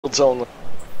only.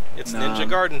 It's Ninja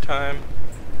Garden time.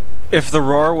 If the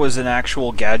roar was an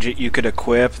actual gadget you could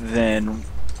equip, then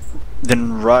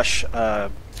Rush.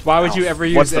 Why would you ever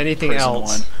use anything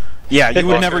else? One? Yeah, you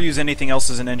would never use anything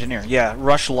else as an engineer. Yeah,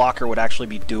 Rush Locker would actually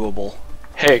be doable.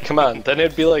 Hey, come on. Then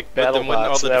it'd be like battle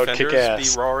bots that would kick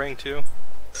ass. Be roaring too.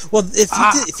 Well,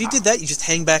 if you did that, you just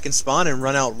hang back and spawn and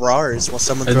run out roars while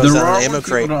someone throws out an ammo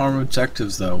crate. There are arm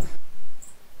objectives though.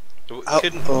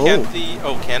 Can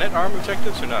it arm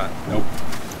objectives or not? Nope.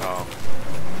 Oh.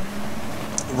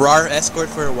 RAR escort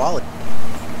for a wallet.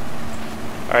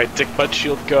 Alright, dick butt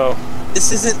shield go.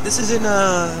 This isn't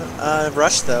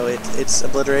Rush though. It's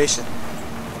obliteration.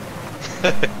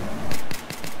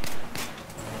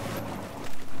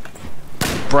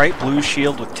 Bright blue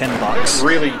shield with $10.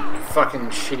 Really fucking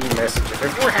shitty messages.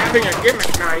 If we're having a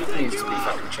gimmick night, it needs to be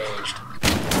fucking changed.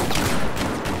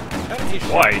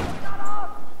 Why?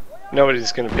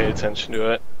 Nobody's gonna pay attention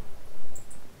to it.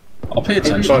 I'll pay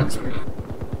attention.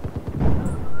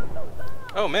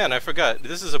 Oh man, I forgot.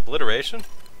 This is obliteration?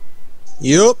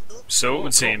 Yup. So it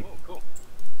would seem. Cool.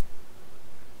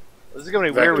 This is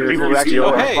gonna be weird when people actually.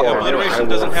 Oh hey, obliteration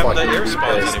doesn't have the air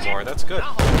spawns anymore. That's good.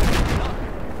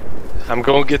 I'm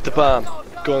going to get the bomb.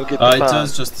 Go and get the bomb. It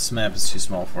does, just this map is too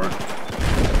small for it.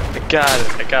 I got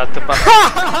it. I got the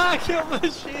bomb. Kill the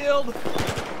shield!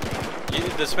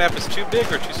 This map is too big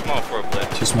or too small for a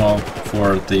blit? Too small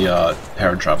for the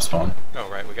parent drop spawn. Oh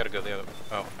right, we gotta go the other.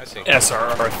 Oh, I see.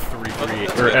 SRR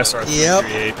 338 or SR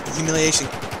 338. Yep. Humiliation.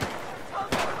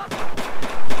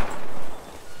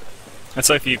 That's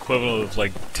like the equivalent of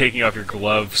like taking off your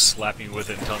glove, slapping you with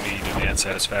it, and telling me you demand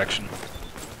satisfaction.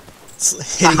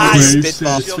 Hitting you with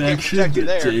spitball.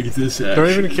 Take this action. Don't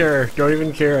even care. Don't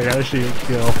even care. I got a shield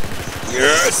kill.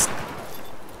 Yes.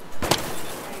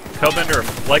 Hellbender are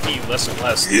liking you less and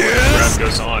less the more the round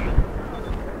goes on.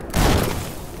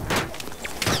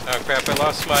 Oh crap! I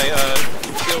lost my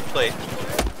shield plate.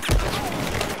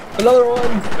 Another one.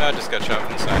 I just got shot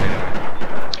from the side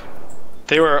anyway.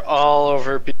 They were all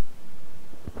over B,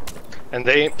 and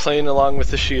they ain't playing along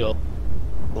with the shield.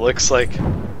 It looks like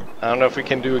I don't know if we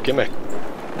can do a gimmick. I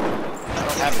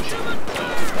don't have a shield.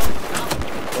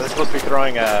 Well, they're supposed to be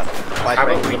throwing a. How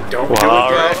about we don't do it?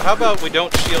 Alright. How about we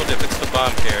don't shield if it's the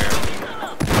bomb carrier?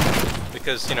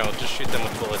 Because, you know, just shoot them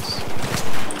with bullets.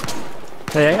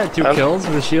 Hey, I got 2 kills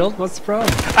with a shield. What's the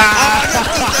problem?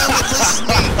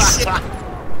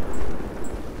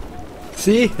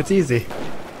 See? It's easy.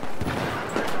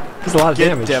 There's a lot of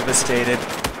damage. Devastated.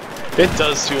 It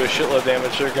does do a shitload of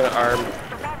damage. They're gonna arm.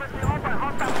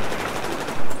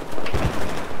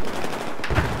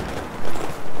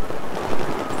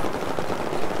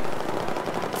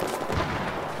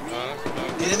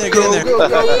 Get in there, get in there.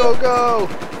 Go!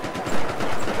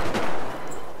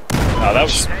 Oh, that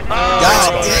was.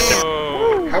 God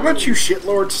damn. How about you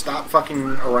shitlords stop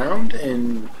fucking around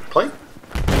and play?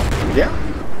 Yeah.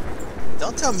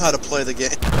 Don't tell him how to play the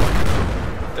game.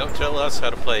 Don't tell us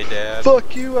how to play, Dad.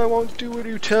 Fuck you! I won't do what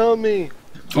you tell me.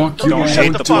 Fuck you, Don't I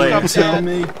hate won't the do what play. you tell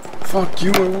me. Fuck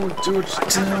you, I won't do what you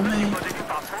tell me.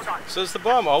 So does the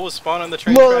bomb always spawn on the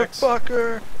train tracks?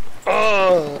 Motherfucker!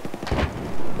 Oh.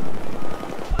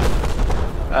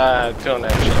 Don't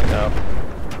actually know.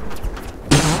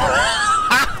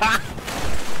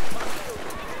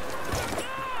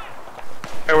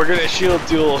 Alright, we're gonna shield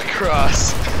duel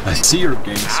across. I see your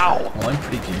gangster. Well, I'm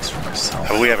pretty gangster myself.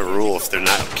 We have a rule: if they're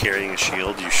not carrying a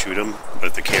shield, you shoot them. But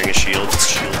if they're carrying a shield, it's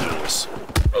shield duels.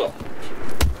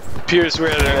 Appears we're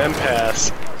at an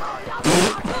impasse.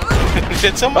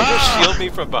 Did someone just shield me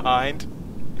from behind?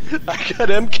 I got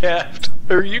M-capped.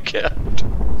 Or you capped.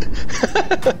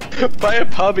 By a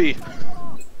puppy.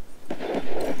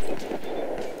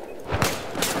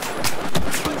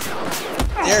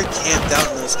 They're camped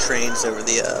out in those trains over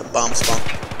the bomb spawn.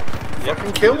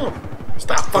 Fucking kill them.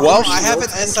 Stop fucking Well, shields I have an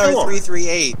and kill 'em.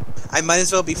 SR338. I might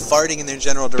as well be farting in their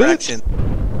general direction.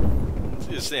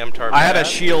 Is the MTAR I had a bad?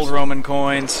 shield Roman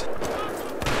coins.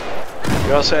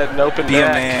 You also had an open Be a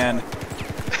back. man.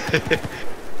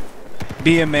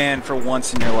 Be a man for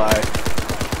once in your life.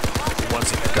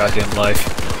 Once in your goddamn life.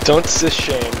 Don't sis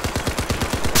shame.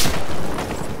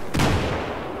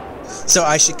 So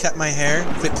I should cut my hair,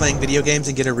 quit playing video games,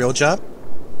 and get a real job?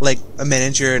 Like a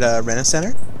manager at a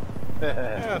rent-a-center?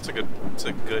 Yeah, it's a good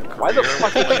career. Why the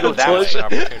fuck did you go that way?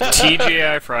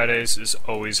 TGI Fridays is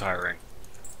always hiring.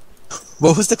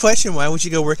 What was the question? Why would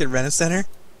you go work at rent-a-center?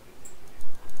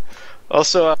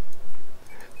 Also,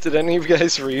 did any of you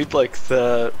guys read like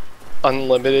the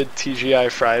unlimited TGI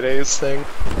Fridays thing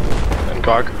on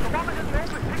GOG?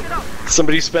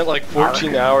 Somebody spent like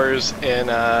 14 hours in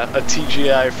a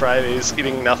TGI Fridays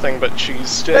eating nothing but cheese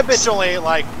sticks. That bitch only ate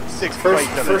like 6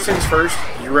 plates of it. First things first,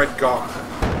 you read Gawk.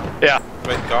 Yeah.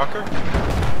 Wait, Gawker?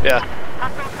 Yeah.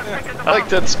 I like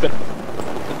Deadspin.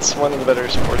 It's one of the better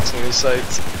sports news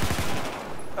sites.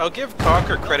 I'll give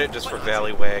Gawker credit just for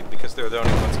Valleywag because they're the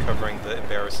only ones covering the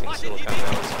embarrassing Silicon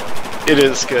Valley stuff. It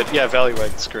is good. Yeah,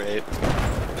 Valleywag's great.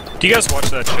 Do you guys watch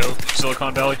that show,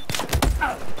 Silicon Valley?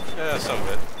 Yeah, some of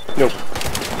it. Nope.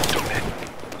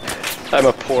 I'm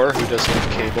a poor who doesn't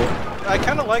have cable. I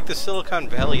kind of like the Silicon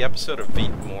Valley episode of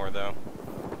Veep more, though.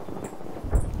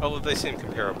 Although they seem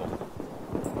comparable.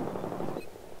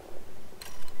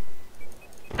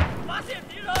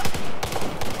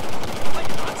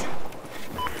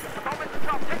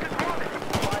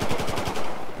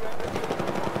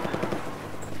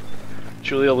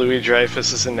 Julia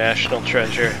Louis-Dreyfus is a national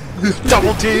treasure.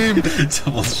 Double teamed!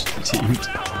 Double teamed.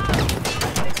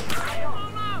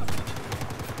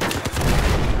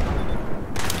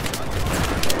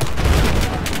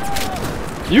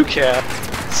 You can't.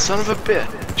 Son of a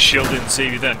bitch. Shield didn't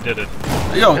save you then, did it?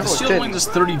 Yo, No, the it shield didn't. only does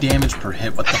 30 damage per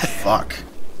hit. What the fuck?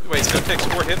 Wait, so it takes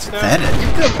 4 hits now? That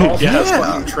it? All Yeah.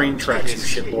 fucking train tracks,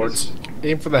 you shitlords.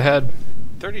 Aim for the head.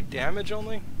 30 damage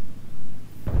only?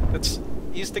 That's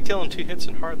easy to kill in 2 hits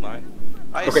in Hardline.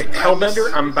 Okay,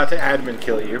 Hellbender, I'm about to admin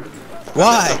kill you.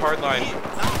 Why? The Hardline.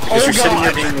 Because you're sitting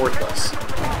here being worthless.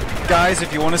 Guys,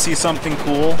 if you want to see something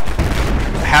cool,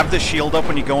 have the shield up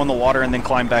when you go in the water and then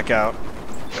climb back out.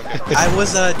 I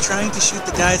was trying to shoot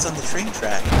the guys on the train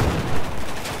track.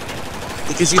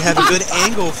 Because you have a good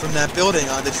angle from that building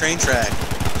on the train track.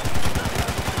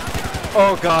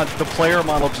 Oh god, the player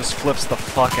model just flips the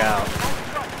fuck out.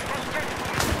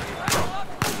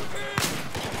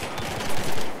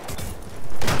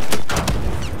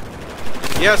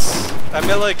 Yes! I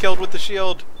melee killed with the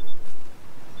shield.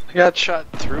 I got shot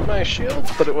through my shield,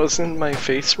 but it wasn't my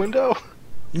face window.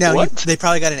 No, What? they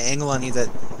probably got an angle on you that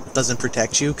doesn't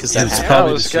protect you, because Yeah, that it's happens. Yeah,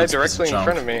 probably this the guy shield's directly in jump.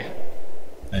 front of me.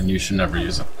 And you should never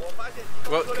use it.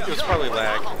 Well, it was probably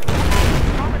lag.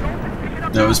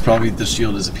 No, it's probably the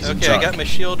shield is a piece of Okay, junk. I got my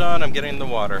shield on, I'm getting in the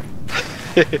water.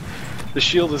 The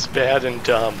shield is bad and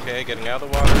dumb. Okay, getting out of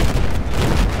the water.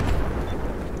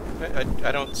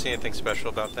 I don't see anything special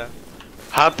about that.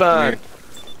 Hop on.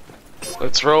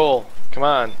 Let's roll. Come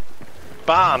on.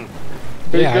 Bomb.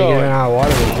 Where Yeah, you I get going? out of water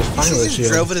with just You fine should with a just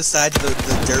shield. drove it aside to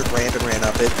the dirt ramp and ran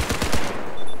up it.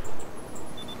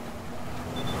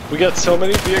 We got so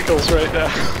many vehicles right now.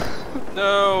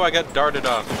 No, I got darted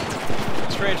off.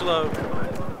 Strange load.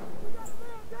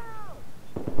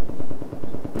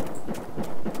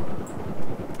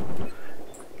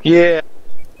 Yeah.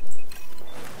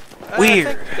 Weird.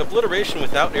 I think obliteration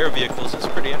without air vehicles is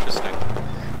pretty interesting.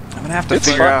 I'm gonna have to It's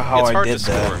figure hard- out how it's I hard did to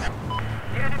that. score.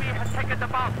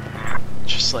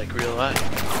 Just like real life.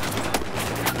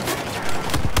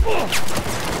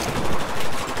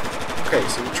 Okay,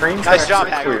 so the train Nice tracks job, are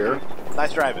Hagler. clear.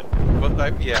 Nice driving. Well,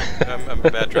 yeah, I'm a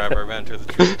bad driver. I ran through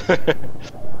the tree.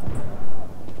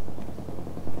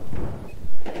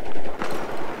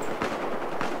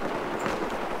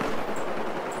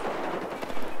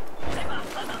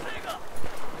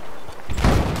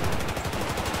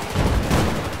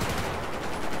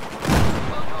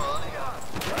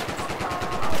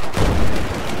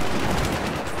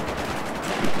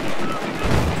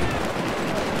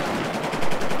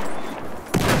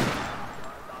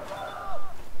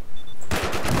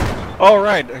 Oh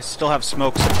right, I still have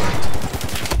smoke support.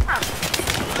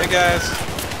 Hey guys.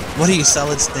 What are you,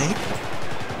 Solid Snake?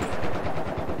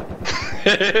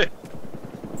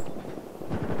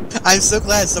 I'm so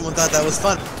glad someone thought that was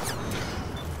fun.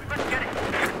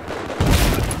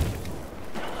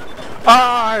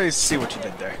 Ah, I see what you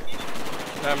did there.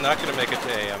 I'm not gonna make it to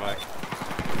A, am I?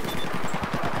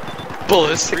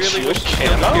 Ballistic Really shield wish you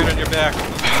could camo? get on your back.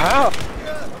 How?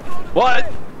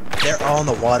 What? They're all in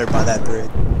the water by that bridge.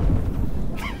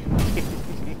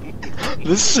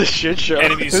 This is a shit show.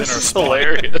 Enemies in This our is spawn.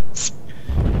 hilarious.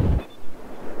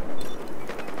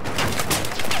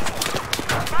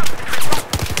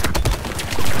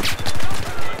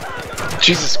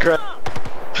 Jesus Christ.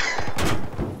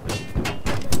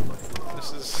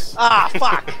 This is... Ah,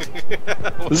 fuck!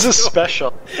 This is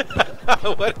special.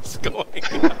 What is going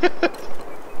on?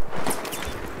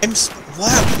 Wow,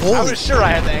 I holy. was sure I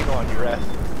had the angle on you, Ref.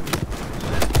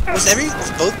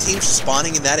 Was both teams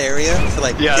spawning in that area for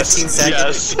like Yes. 15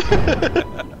 seconds?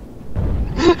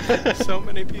 Yes. So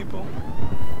many people.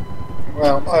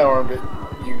 Well, I armed it.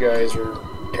 You guys are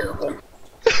terrible.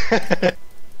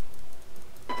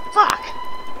 Fuck!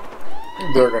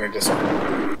 They're gonna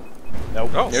disarm. Oh,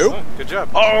 Nope. oh, good job.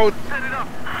 Oh,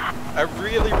 I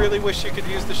really, really wish you could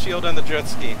use the shield on the jet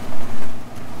ski.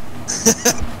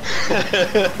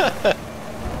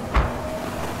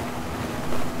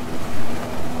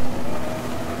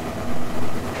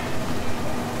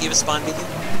 You have a spawn beacon?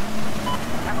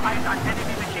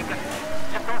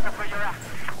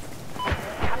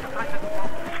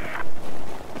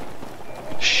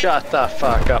 Shut the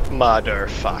fuck up,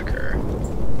 motherfucker.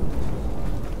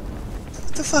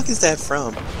 What the fuck is that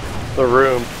from? The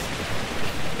Room.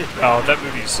 Oh, that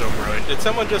movie is so brilliant. Did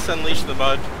someone just unleash the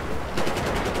mud?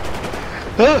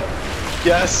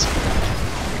 Yes.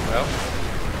 Well.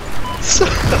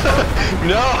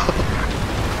 No!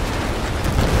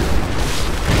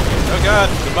 Oh god,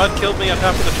 the mud killed me on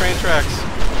top of the train tracks.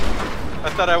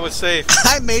 I thought I was safe.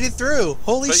 I made it through!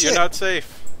 Holy but shit! You're not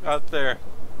safe out there.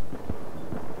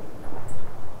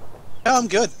 No, I'm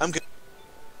good. I'm good.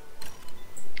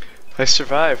 I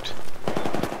survived.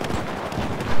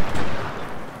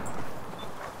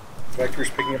 Vector's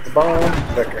picking up the bomb.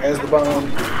 Vector has the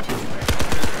bomb.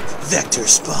 Vector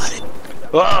spotted.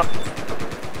 Ah!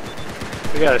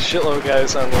 We got a shitload of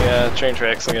guys on the train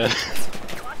tracks again.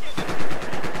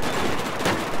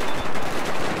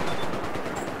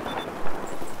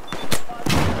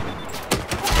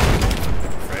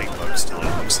 Frag bug still,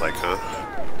 it looks like, huh?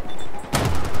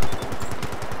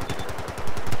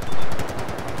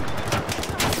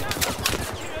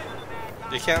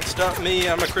 You can't stop me,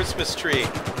 I'm a Christmas tree.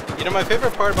 You know, my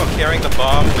favorite part about carrying the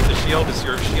bomb with the shield is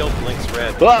your shield blinks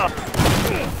red. Ah!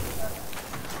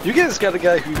 You guys got a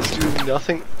guy who's doing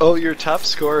nothing. Oh, your top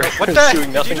scorer What is the?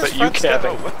 doing nothing but you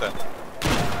capping. What the?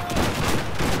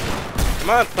 Come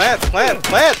on, plant, plant,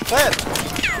 plant, plant!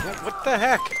 What the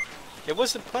heck? It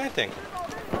wasn't planting.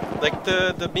 Like,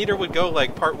 the meter would go,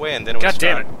 like, part way and then it would God stop.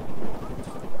 damn it.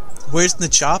 Where's the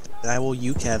chop? I will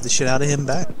UCAV the shit out of him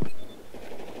back.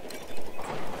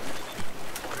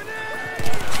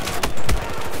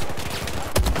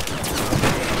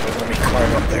 Let me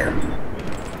climb up there.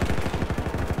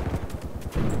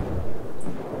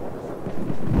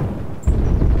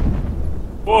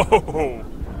 Whoa!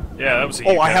 Yeah, that was a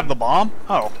Oh, I have the bomb?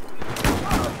 Oh.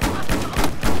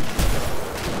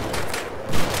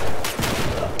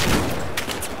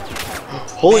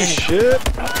 Holy shit!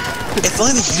 If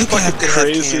only the UCAV could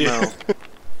crazy. have camo.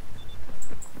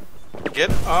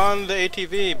 Get on the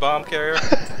ATV, bomb carrier.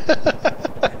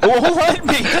 It won't let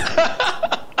me!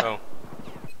 Oh.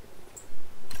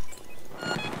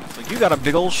 Like, you got a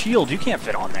big old shield. You can't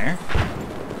fit on there.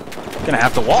 Gonna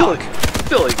have to walk.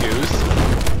 Billy Goose.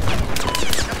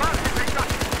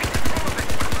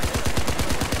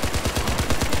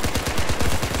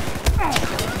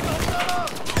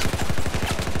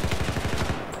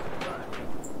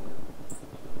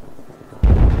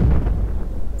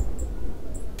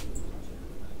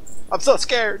 I'm so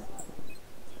scared.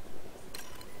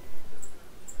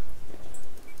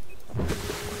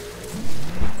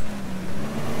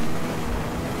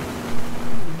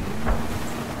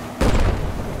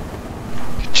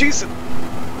 Jesus.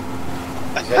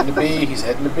 He's heading to B. He's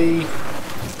heading to B.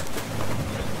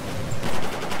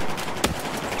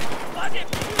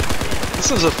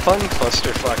 This is a fun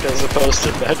clusterfuck as opposed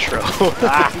to Metro.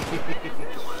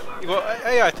 Well,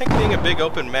 I think being a big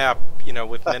open map, you know,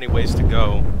 with many ways to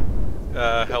go,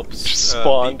 helps.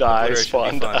 Spawn die,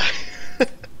 spawn die.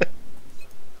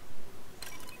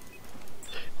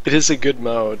 It is a good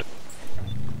mode.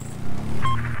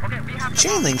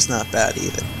 Chain link's not bad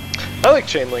either. I like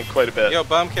chain link quite a bit. Yo,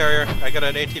 bomb carrier, I got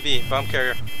an ATV, bomb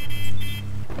carrier.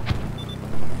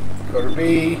 Go to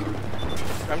B.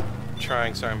 I'm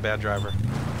trying, sorry, I'm a bad driver.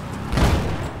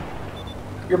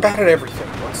 You're bad at everything.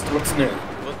 What's new?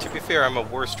 Well, to be fair, I'm a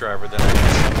worse driver than I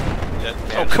am.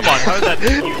 Oh, come on, how did that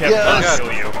you have Yes.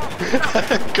 kill you?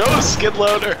 Go, skid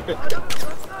loader!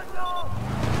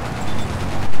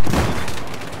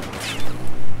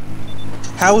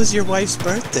 How was your wife's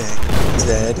birthday,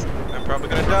 Zed? I'm probably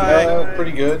gonna die.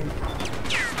 Pretty good.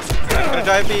 I'm gonna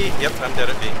die at B. Yep, I'm dead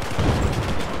at B.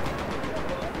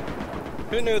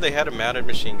 Who knew they had a mounted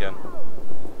machine gun?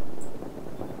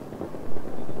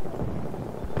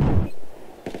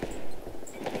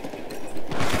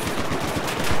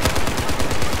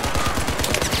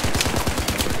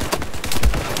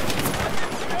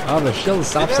 Oh, the shield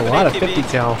stops a have an lot of ATV. 50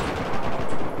 cal.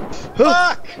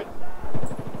 Fuck!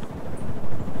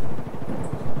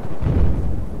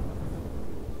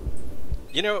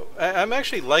 You know, I'm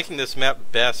actually liking this map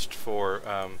best for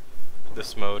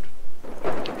this mode.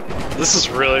 This is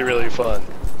really, really fun.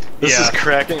 This is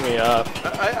cracking me up.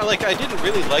 I didn't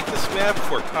really like this map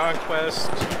for Conquest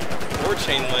or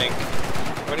Chainlink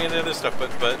or any of the other stuff,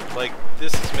 but like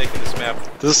this is making this map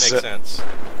make sense.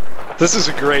 This is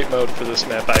a great mode for this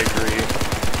map, I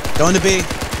agree. Going to B.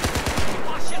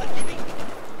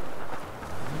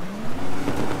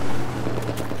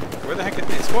 Where the heck is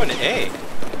it? It's going to A.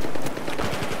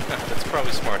 Huh, that's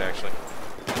probably smart, actually.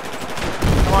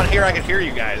 Come on here, I can hear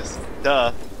you guys.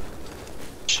 Duh.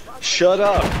 Shut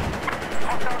up.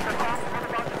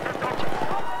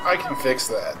 I can fix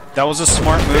that. That was a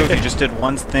smart move. You just did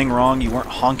one thing wrong. You weren't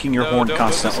honking your horn don't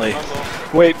constantly.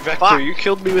 Wait, Vector, Fuck. you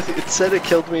killed me with. It said it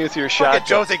killed me with your Look at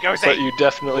shotgun. Josie. But you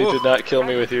definitely did not kill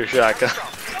me with your shotgun.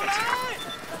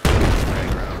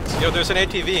 Yo, there's an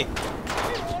ATV.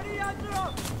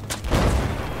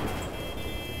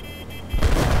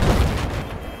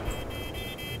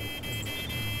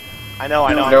 I know,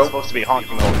 I'm Nope. supposed to be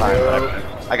honking the whole time,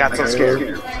 but I got so scared.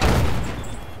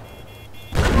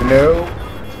 No,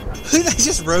 I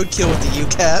just roadkill with the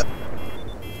UCAP.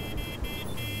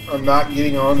 I'm not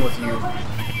getting on with you.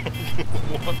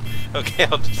 Okay,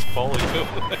 I'll just follow you.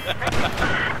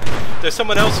 There's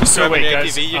someone else who's So driving wait, an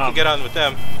guys, ATV. You can get on with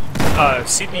them.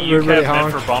 CPU Everybody cap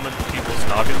meant honk. for bombing people's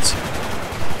noggins.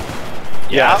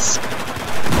 Yes.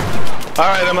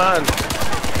 Alright, I'm on.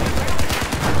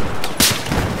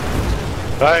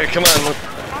 Alright, come on.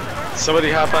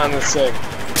 Somebody hop on this thing.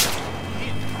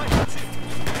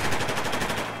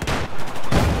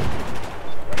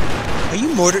 Are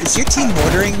you mortar? Is your team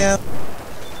mortaring now?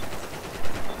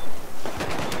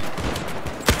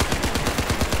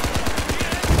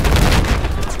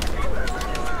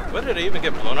 What did I even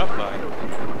get blown up by?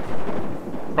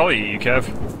 Probably you,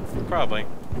 Kev. Probably.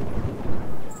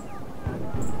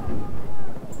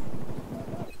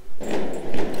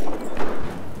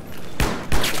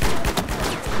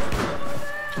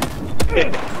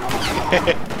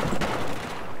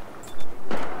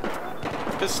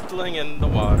 Pistoling in the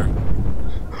water.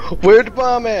 Where'd the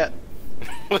bomb at?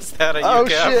 Was that a Oh,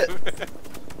 UCAP?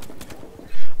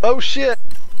 Oh shit!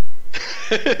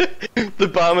 The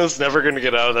bomb is never gonna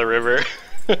get out of the river.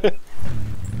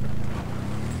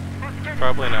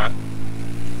 Probably not.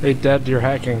 Hey, Dad, you're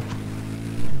hacking.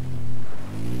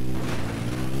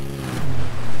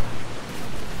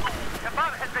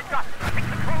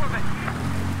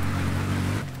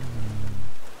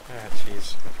 Ah,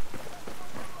 jeez.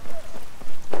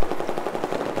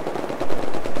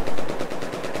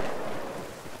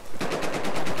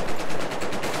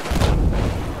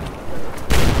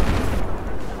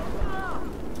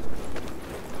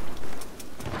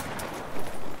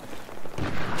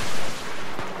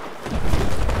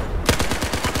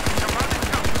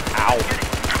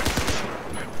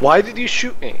 Why did you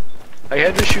shoot me? I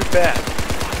had to shoot back.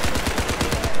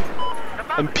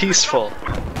 I'm peaceful.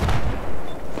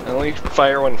 I only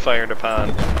fire when fired upon.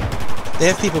 They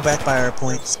have people back by our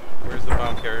points. Where's the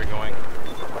bomb carrier going?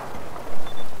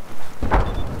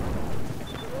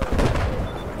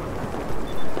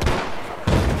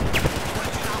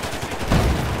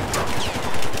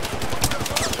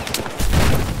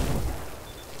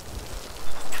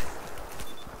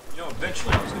 You know,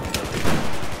 eventually I was going to kill you.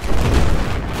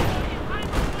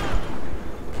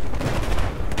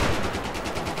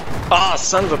 Ah,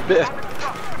 son of a bitch!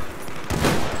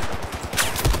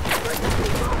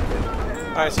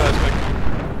 Hi,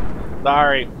 Seismic.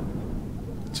 Sorry.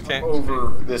 It's okay.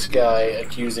 Over this guy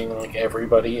accusing like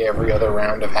everybody every other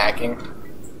round of hacking.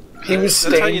 He was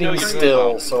That's how you standing know you're doing still,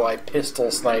 well. so I pistol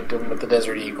sniped him with the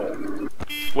Desert Eagle.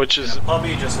 Which is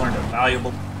Puppy just learned a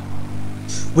valuable.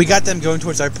 We got them going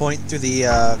towards our point through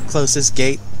the closest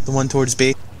gate, the one towards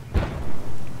B.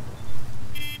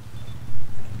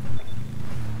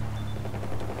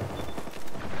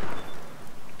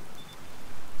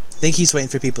 I think he's waiting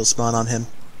for people to spawn on him.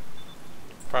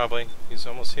 Probably. He's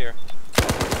almost here.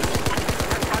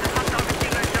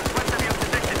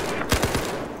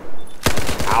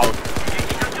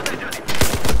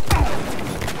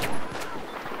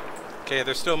 Okay,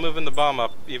 they're still moving the bomb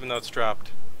up, even though it's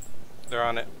dropped. They're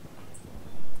on it.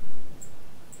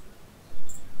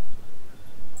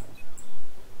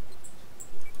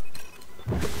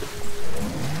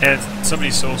 And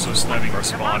somebody's also sniping our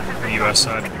spawn from the US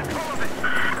side.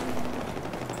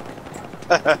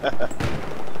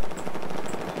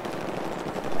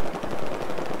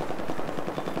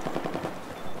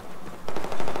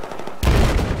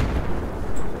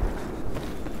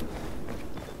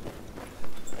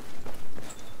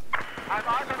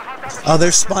 Oh,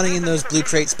 they're spawning in those blue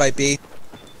crates by B.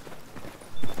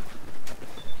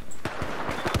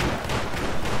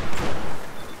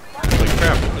 Holy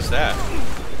crap, what was that?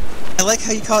 I like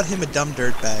how you called him a dumb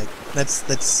dirtbag.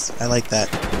 That's I like that.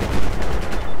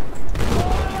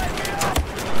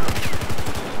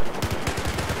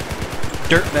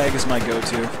 Dirtbag is my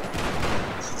go-to.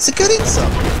 It's a good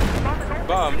insult.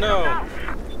 Bomb, no!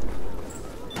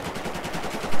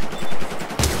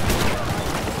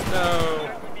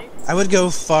 No! I would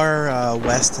go far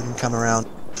west and come around.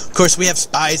 Of course, we have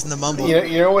spies in the mumble.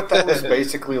 You know what that was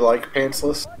basically like,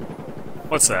 Pantsless?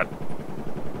 What's that?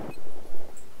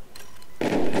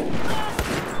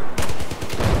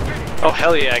 Oh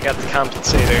hell yeah, I got the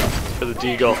compensator for the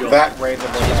deagle. That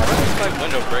randomly happened. My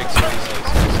window breaks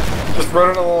easily. Just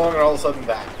running along and all of a sudden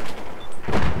that.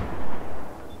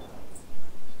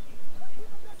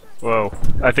 Whoa.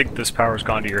 I think this power's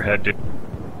gone to your head, dude.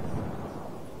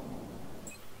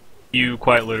 You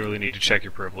quite literally need to check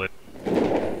your privilege.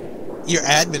 Your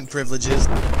admin privileges.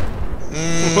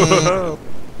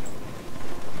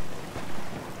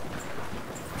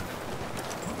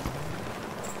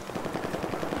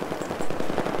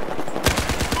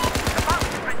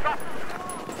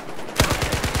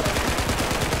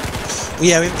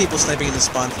 Yeah, we have people sniping in the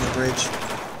spawn from the bridge.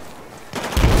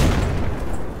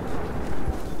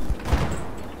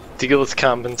 Deagle's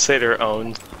compensator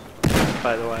owned,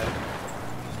 by the way.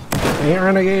 Ain't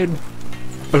renegade.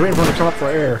 I was waiting for him to come up for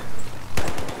air.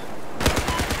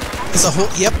 There's a whole,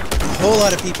 a whole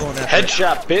lot of people in that.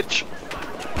 Headshot, bitch!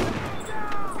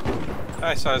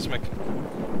 Hi, Seismic.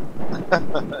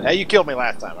 Hey, you killed me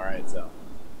last time, alright, so.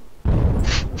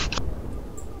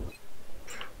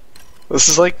 This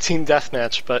is like Team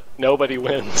Deathmatch, but nobody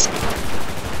wins.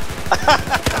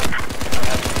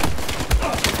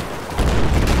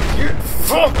 Get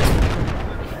fucked!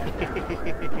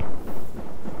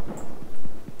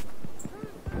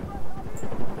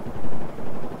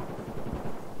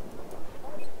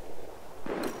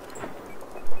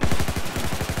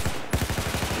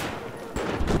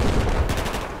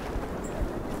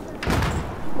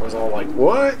 I was all like,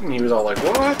 what? And he was all like,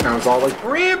 what? And I was all like,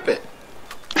 ramp it!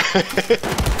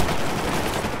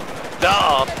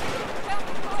 Duh!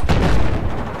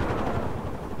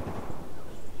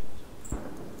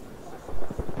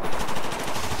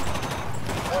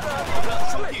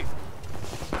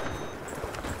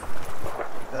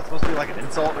 That's supposed to be like an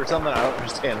insult or something? I don't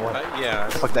understand what Yeah,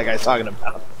 the fuck that guy's talking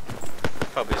about.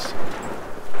 probably.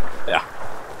 Yeah.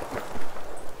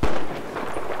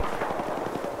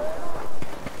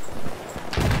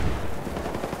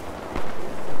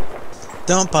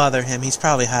 Don't bother him, he's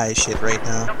probably high as shit right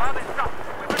now.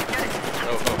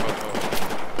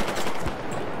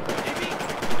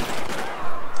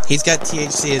 He's got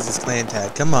THC as his clan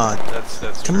tag, come on.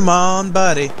 That's Come on,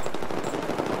 buddy.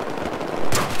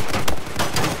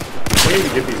 We need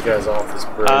to get these guys off this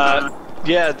bridge.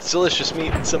 Yeah, it's delicious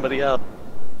meeting somebody up.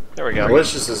 There we go.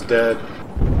 Delicious is dead.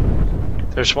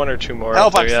 There's one or two more.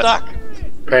 Help, out I'm there yet. stuck!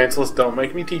 Pantsless, don't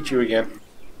make me teach you again.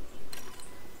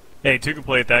 Hey, two can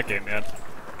play at that game, man.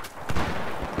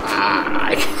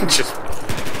 I can just...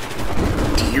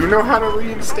 Do you know how to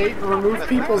reinstate and remove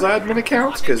people's admin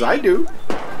accounts? Because I do.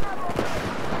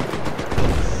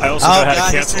 I also know how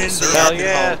to cancel a he's server. Hell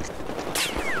yeah!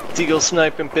 Deagle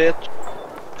sniping, bitch.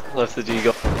 Left the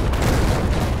Deagle.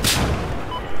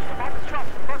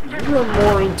 You run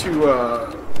more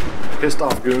into pissed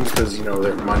off goons because, you know,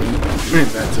 they're money in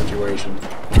that situation.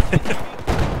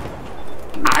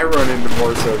 I run into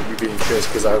more so you being pissed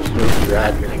because I removed your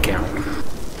admin account.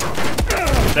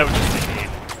 That would just be mean.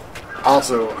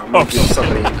 Also, I'm gonna give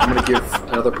somebody, I'm gonna give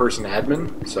another person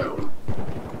admin, so.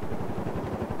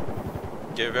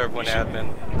 Give everyone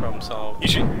admin, problem solved. You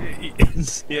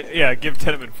should... yeah, give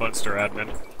Tenement Funster admin.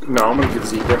 No, I'm gonna give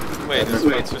Zebra. Wait, admin. is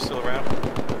Waits still around?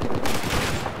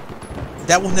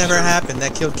 That will never happen,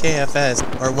 that killed KFS.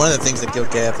 Or one of the things that killed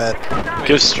KFS.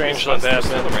 Give Strangelove Still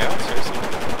admin. around? Seriously?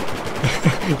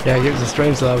 Yeah, he gives a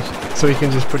strange love, so he can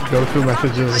just put Goku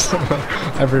messages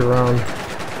every round.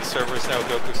 The server is now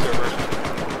Goku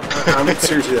server. I'm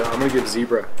seriously, I'm gonna give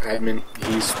Zebra admin.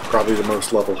 He's probably the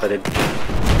most level-headed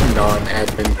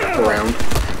non-admin around,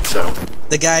 so.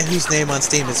 The guy whose name on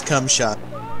Steam is Cumshot.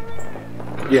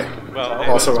 Yeah. Well,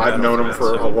 Also, hey, I've known him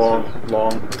for so- a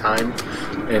long time,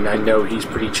 and I know he's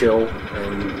pretty chill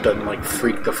and doesn't like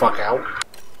freak the fuck out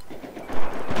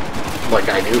like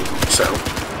I do. So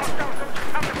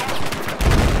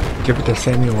Give it to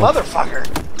Samuel. Motherfucker!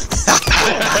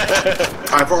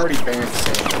 I've already banned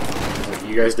Samuel.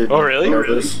 You guys didn't really? know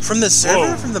this? From the server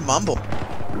Whoa. or from the Mumble?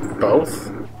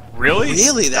 Both. Really?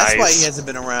 Really? That's why Nice. he hasn't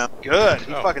been around. Good.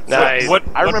 He fucking Nice. sucks.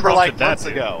 I remember prompted like that, months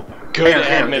dude? ago. Good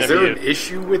Hang on, admin is of there you. an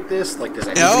issue with this? Like, does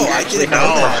anybody No, I actually didn't have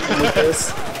know a that. problem with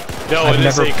this? No, I've it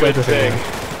is never a played good with thing.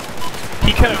 him.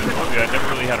 He kind of informed me. I never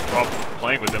really had a problem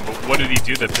playing with him, but what did he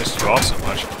do that pissed you off so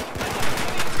much?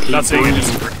 He Not saying it breathed.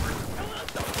 just...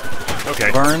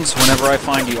 Okay. Burns, whenever I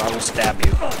find you, I will stab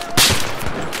you.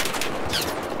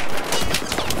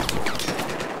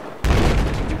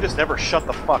 never shut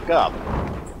the fuck up.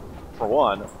 For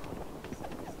one.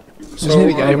 Isn't he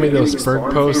the guy who made those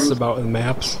bird posts about the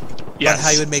maps? About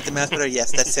how you would make the maps better?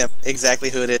 Yes, that's him.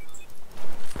 Exactly who it is.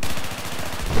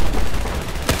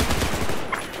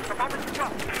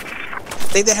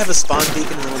 I think they have a spawn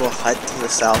beacon in a little hut to the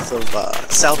south of,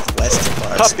 southwest of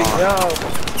our Puppy, spawn. no!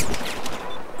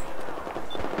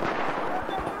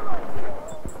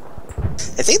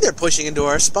 I think they're pushing into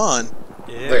our spawn.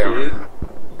 Yeah. They are.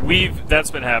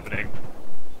 That's been happening.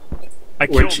 I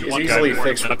Which killed is one guy easily before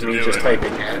fixed not with to me do just it.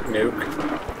 typing at nuke.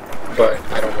 But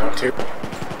I don't want to.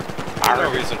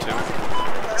 No reason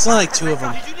to. It's not like 2 of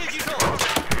them.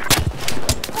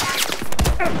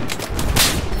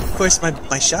 Of course,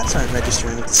 my shots aren't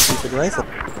registering with the stupid rifle.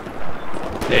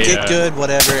 Hey, Get good,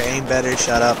 whatever, aim better,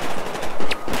 shut up.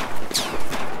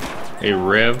 Hey,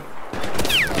 Rev.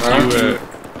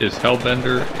 Is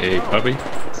Hellbender a puppy?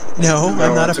 No,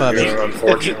 I'm not a puppy.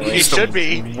 Unfortunately. He should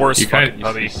be. Worst You fucking kind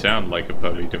of puppy. sound like a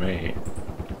puppy to me.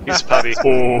 He's a puppy.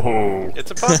 Oh.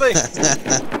 It's a puppy.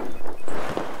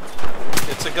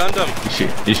 It's a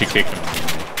Gundam. You should kick him.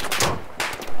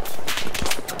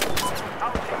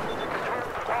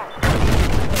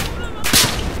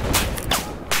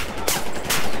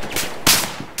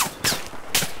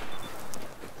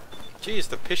 Jeez,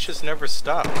 the pishes never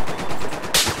stop.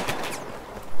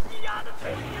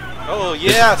 Oh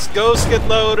yes, go skid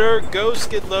loader, go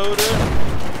skid loader,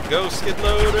 go skid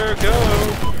loader,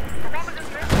 go.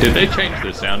 Did they change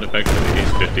the sound effect for the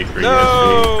Ace 53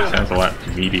 No! SD? Sounds a lot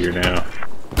meatier now.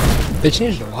 They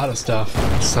changed a lot of stuff.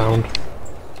 Sound.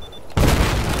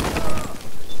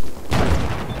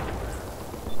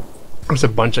 There's a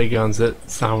bunch of guns that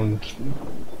sound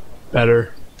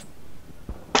better.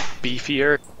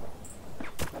 Beefier.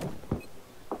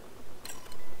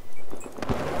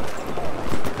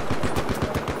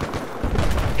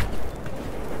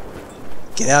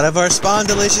 Get out of our spawn,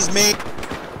 delicious meat!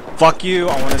 Fuck you,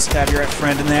 I want to stab your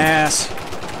friend in the ass.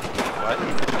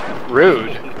 Rude.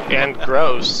 And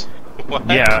gross. What?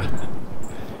 Yeah.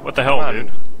 What the hell, Come on.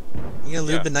 dude? You gonna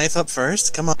lube the knife up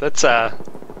first? Come on. That's,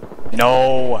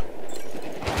 No.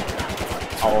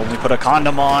 I'll only put a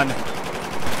condom on.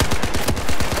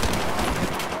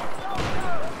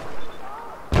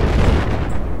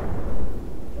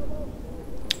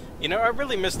 You know, I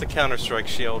really miss the Counter-Strike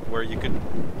shield where you could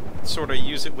sort of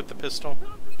use it with the pistol.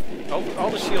 All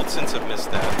the shields since have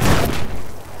missed that.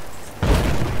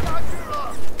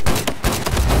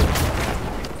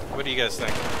 What do you guys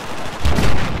think?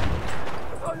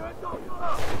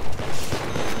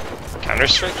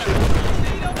 Counter-Strike shield?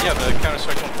 Yeah, the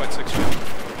Counter-Strike 1.6 shield.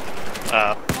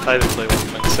 I didn't play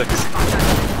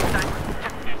 1.6.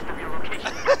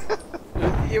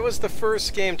 It was the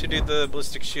first game to do the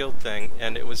ballistic shield thing,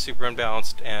 and it was super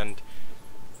unbalanced, and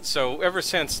so ever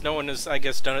since, no one has, I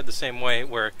guess, done it the same way,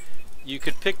 where you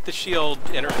could pick the shield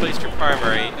and it replaced your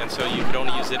primary, and so you could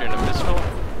only use it in a pistol,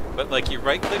 but like you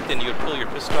right-clicked and you would pull your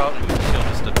pistol out and move the shield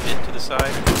just a bit to the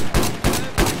side.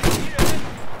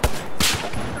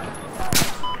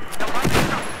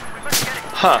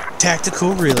 Huh.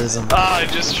 Tactical realism. Ah, I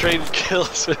just traded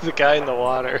kills with the guy in the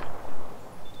water.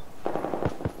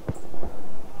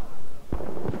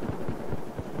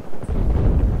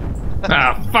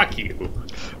 Ah, fuck you.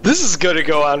 This is gonna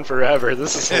go on forever.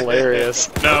 This is hilarious.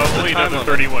 No, only another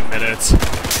 31 minutes. Is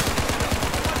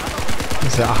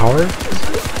it an hour?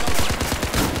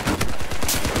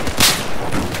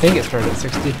 I think it started at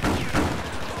 60.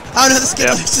 Oh no, the skid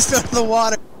Yep. just fell in the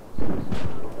water.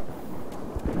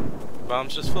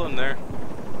 Bomb's just floating there.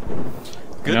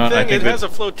 Good No, I thing think it has that-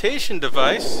 a flotation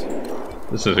device.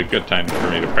 This is a good time for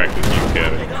me to practice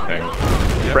UCAV thing.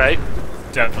 Yep. Right?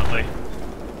 Definitely.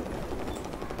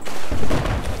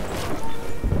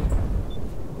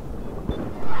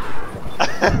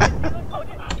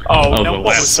 Oh, Oh, no, the what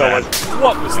last was so that? much.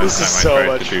 What was This that? is Time so I tried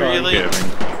much to do fun. Really?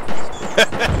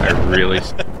 UCAVing. I really...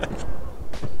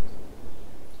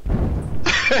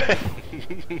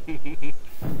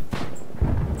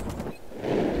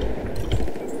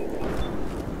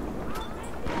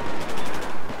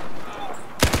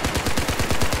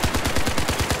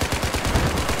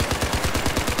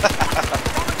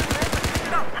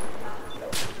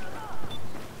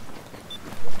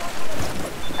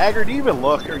 Haggard, do you even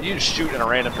look, or do you just shoot in a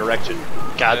random direction?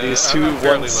 God, these I'm two not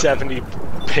barely 170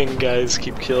 ping guys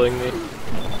keep killing me.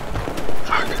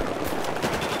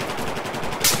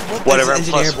 What Whatever, There's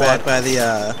I'm an engineer plus back one. by the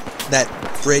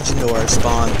that bridge into our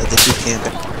spawn that they keep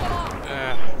camping.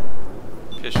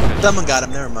 Fish, fish. Someone got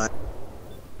him. Never mind.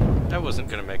 That wasn't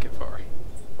gonna make it far.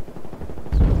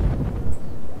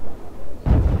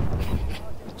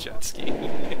 Jet ski.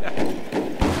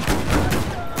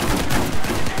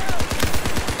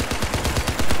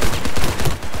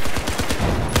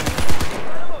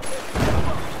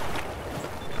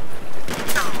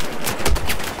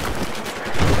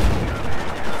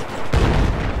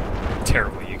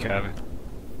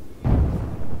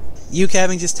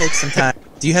 UCAVing just takes some time.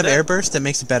 Do you have airburst? That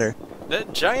makes it better.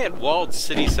 That giant walled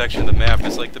city section of the map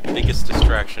is like the biggest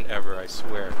distraction ever, I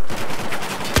swear.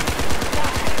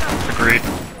 Agreed.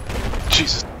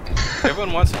 Jesus.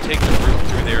 Everyone wants to take the route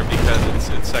through there because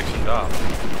it's sectioned off.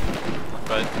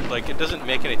 But, like, it doesn't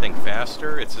make anything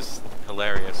faster, it's just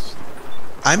hilarious.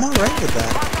 I'm alright with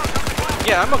that.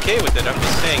 Yeah, I'm okay with it, I'm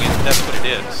just saying that's what it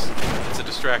is. It's a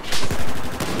distraction.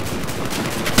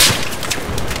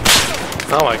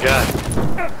 Oh my god.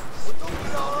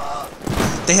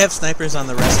 They have snipers on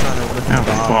the restaurant over the bomb.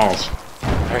 Balls.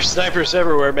 There's snipers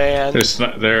everywhere, man.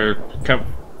 Their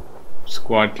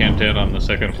squad camped out on the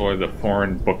second floor of the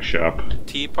foreign bookshop.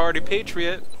 Tea Party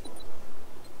Patriot.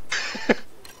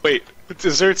 Wait,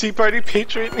 is there a Tea Party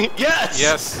Patriot? Yes!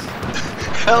 Yes!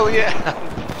 Hell yeah!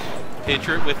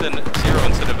 Patriot with a 0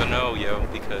 instead of an O, yo,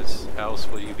 because how else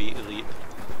will you be elite?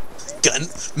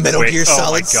 Metal Gear oh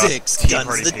Solid my God. 6, Tea Guns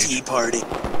Party the Patriot. Tea Party.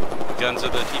 Guns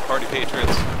of the Tea Party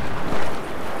Patriots.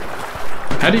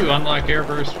 How do you unlock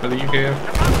airburst for the UKF?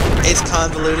 It's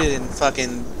convoluted and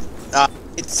fucking...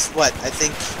 it's what, I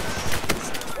think...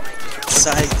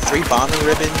 3 bomber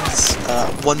ribbons,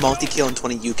 1 multi-kill and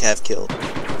 20 UCAV killed.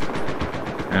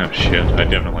 Oh shit, I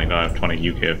definitely don't have 20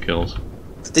 UKF kills.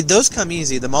 Those come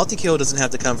easy. The multi-kill doesn't have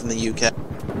to come from the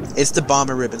UCAV. It's the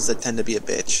bomber ribbons that tend to be a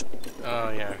bitch. Oh,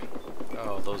 yeah.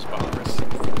 Oh, those bombers.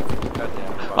 Goddamn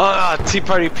bombers. Ah, Tea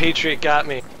Party Patriot got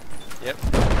me. Yep.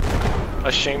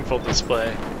 A shameful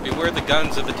display. Beware the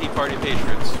guns of the Tea Party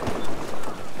Patriots.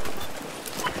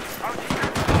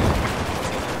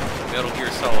 Metal Gear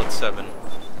Solid 7.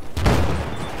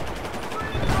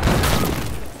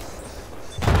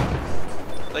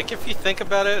 Like, if you think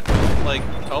about it, like,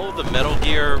 all of the Metal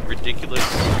Gear ridiculous...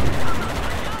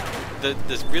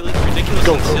 This really ridiculous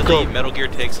and silly Metal Gear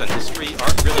takes on history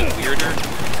aren't really weirder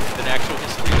than actual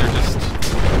history, they're just...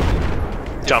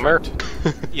 Dumber?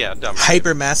 Yeah, dumber.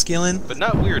 Hyper-masculine? But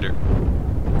not weirder.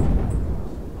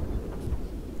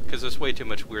 Because there's way too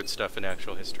much weird stuff in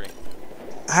actual history.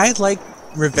 I like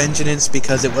Revengeance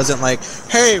because it wasn't like,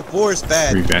 hey, war's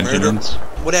bad, murder,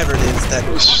 whatever it is. That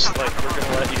it was just like, we're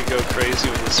gonna let you go crazy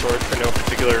with the sword for no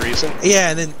particular reason. Yeah,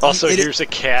 and then also here's a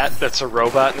cat that's a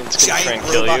robot and it's gonna try and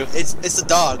kill you. It's a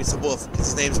dog. It's a wolf.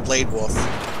 His name's Blade Wolf.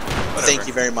 Whatever. Thank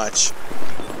you very much.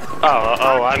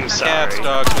 Oh, I'm sorry. Cats,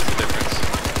 dogs, what's the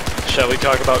difference? Shall we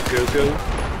talk about Goku?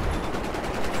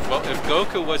 Well, if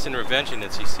Goku was in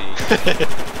Revengeance, you see.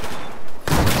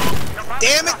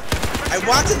 Damn it! I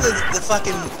wanted the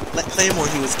fucking Claymore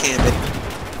he was camping.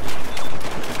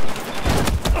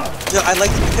 No, I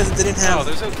liked it because it didn't have... Oh,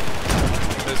 there's a...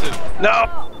 No!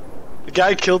 The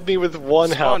guy killed me with 1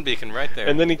 spawn health. beacon right there.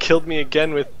 And then he killed me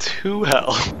again with 2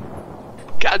 health.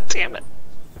 God damn it.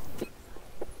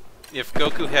 If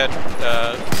Goku had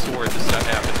sword, this would not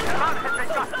happen.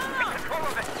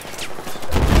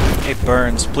 Hey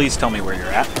Burns, please tell me where you're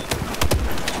at.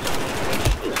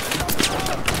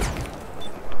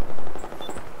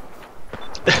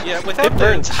 Yeah, without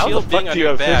Burns, the how the shield fuck being do on you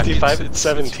your have back, 55 and it's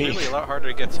 17? really a lot harder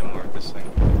to get somewhere with this thing.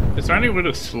 Is there any way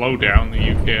to slow down the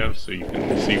UKF so you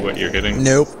can see what you're hitting?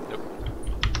 Nope.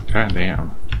 God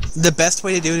damn. The best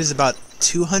way to do it is about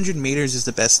 200 meters is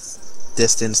the best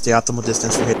distance, the optimal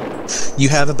distance for hitting. You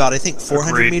have about, I think, 400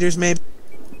 Agreed. meters maybe?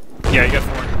 Yeah, you got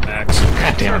 400 max.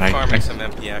 God damn it, Farming some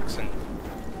MPX and...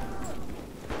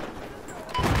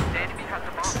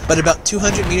 But about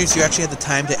 200 meters you actually have the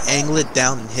time to angle it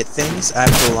down and hit things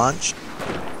after launch.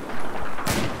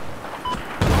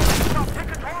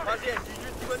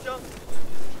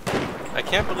 I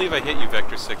can't believe I hit you,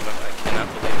 Vector Sigma. I cannot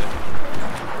believe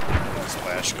it.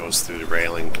 Splash goes through the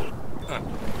railing. Huh.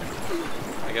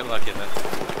 I got lucky then.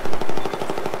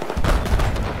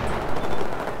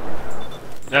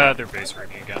 They're base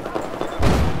rigging again.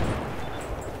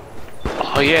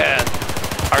 Oh yeah,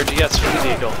 RGS for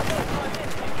the Eagle.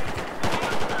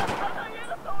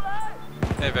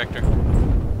 Hey, Vector.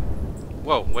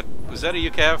 Whoa, what? Was that a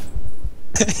UCAV?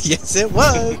 Yes, it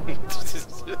was!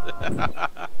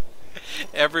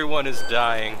 Everyone is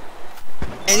dying.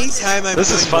 Anytime I'm This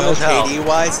is doing fun well as hell.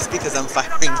 KD-wise, it's because I'm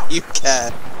firing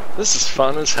UCAV. This is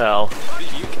fun as hell. The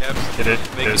UCAVs It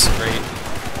make is. it great.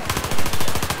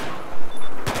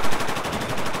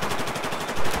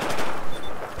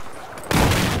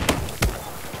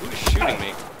 Who's shooting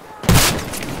me?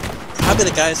 Probably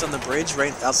the guys on the bridge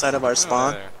right outside of our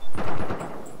spawn. Oh, there.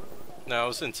 No, I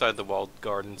was inside the walled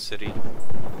garden city.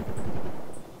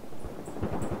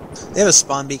 They have a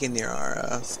spawn beacon near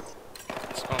our,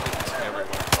 Spawn beacons everywhere.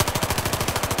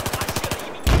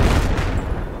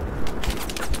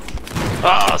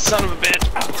 Oh, son of a bitch!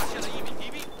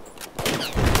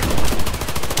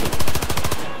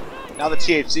 Now the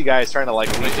THC guy is trying to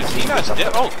like lead Wait, the is team he or not something.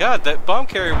 dead? Oh god, that bomb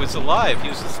carrier was alive. He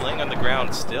was just laying on the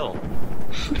ground still.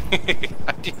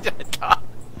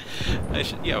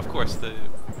 Yeah, of course the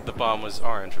bomb was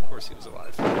orange. Of course he was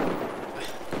alive.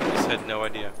 I just had no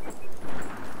idea.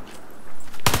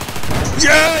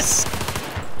 Yes!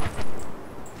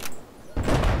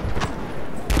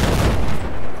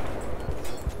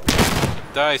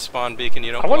 Die, spawn beacon.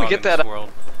 You don't I want to belong get in that this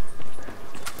world.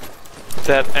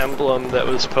 that emblem that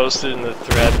was posted in the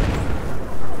thread.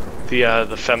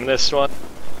 The feminist one.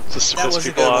 Just to That piss was a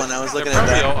people good off. one. I was They're looking at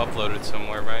probably that. all uploaded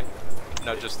somewhere, right?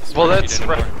 Not just the Well, spreadsheet that's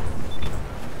anymore. right.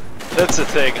 That's the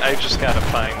thing. I just gotta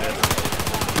find it.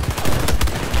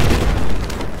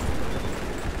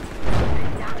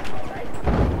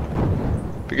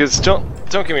 Because don't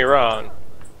get me wrong.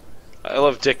 I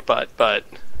love dick butt, but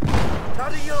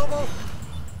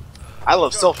I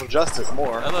love social justice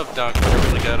more. I love Doc, but I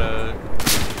really gotta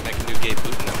make a new gay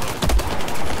boot in that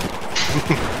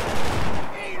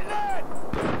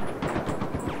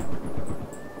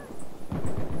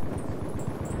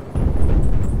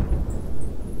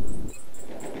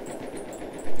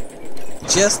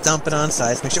Just dump it on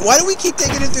seismic. Why do we keep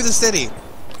taking it through the city?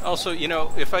 Also, you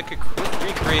know, if I could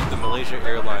recreate the Malaysia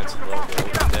Airlines logo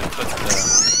and then put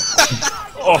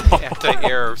the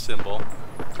anti-air symbol.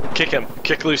 kick him.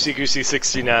 Kick Lucy Goosey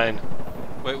 69.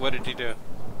 Wait, what did he do?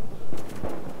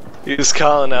 He was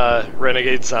calling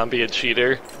Renegade Zombie a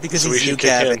cheater. Because so we he's should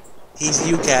kick him. UCAVing. He's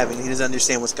UCAVing. He doesn't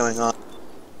understand what's going on.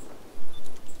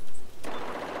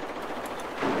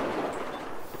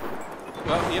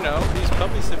 Well, you know, these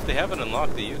puppies, if they haven't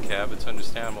unlocked the UCAV, it's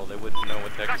understandable. They wouldn't know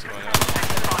what the heck is going on.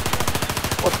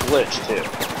 What's glitch too?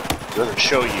 It doesn't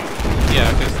show you. Yeah,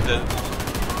 because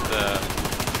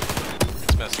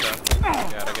it's messed up. God,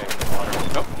 I gotta get in the water.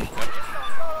 Nope. Yep.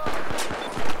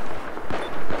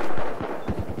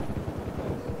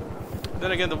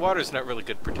 Then again, the water's not really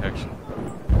good protection.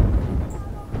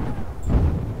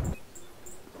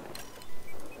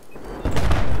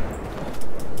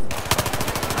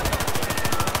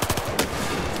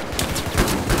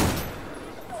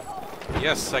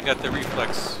 Yes, I got the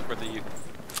reflex for the yes.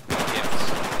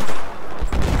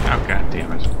 Oh god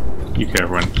damn it. You could have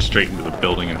run straight into the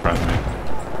building in front of me.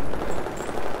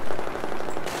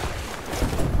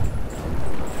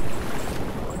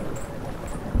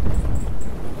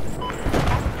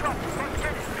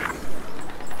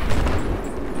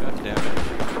 God damn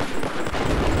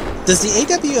it. Does the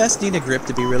AWS need a grip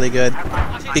to be really good?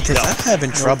 Because I'm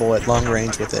having trouble at long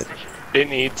range with it. It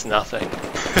needs nothing.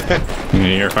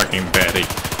 You're fucking batty.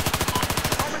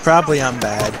 Probably I'm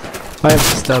bad. I have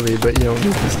stubby, but you don't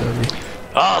need the stubby.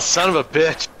 Oh, son of a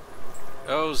bitch!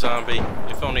 Oh, zombie.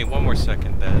 If only one more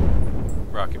second, that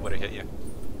rocket would have hit you.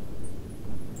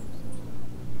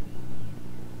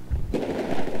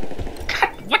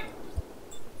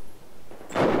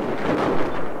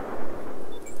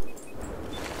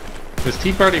 Does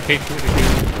Tea Party Patriot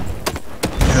again?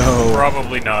 No.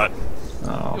 Probably not.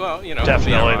 Oh. Well, you know,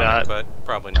 Definitely it'd be ironic, not. but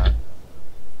probably not.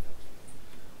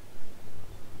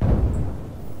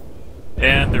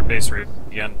 And their base rate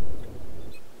again.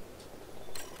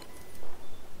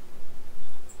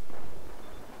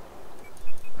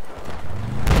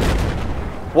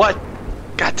 What?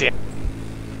 God damn.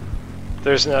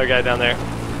 There's another guy down there.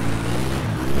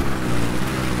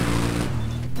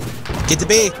 Get to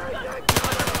B.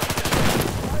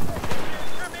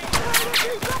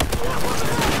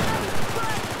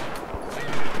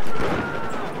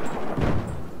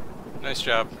 Nice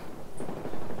job.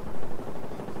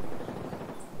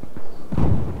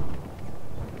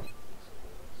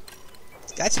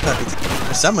 Gotcha, puppy.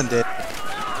 Or someone did.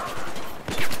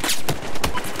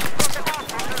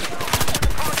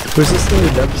 Who's this new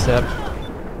dubstep?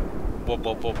 Whoop,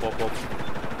 whoop, whoop, whoop, whoop.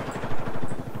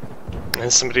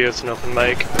 And somebody has an open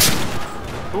mic.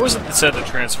 Who was it that said that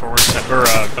Transformers or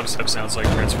dubstep sounds like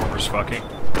Transformers fucking?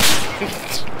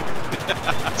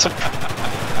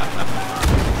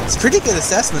 It's a pretty good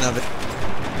assessment of it.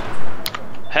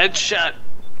 Headshot!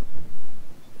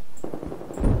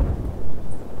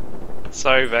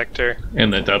 Sorry, Vector.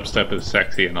 And the dubstep is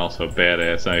sexy and also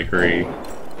badass, I agree.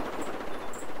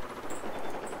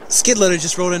 Skid loader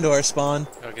just rolled into our spawn.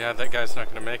 Oh god, that guy's not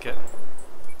gonna make it.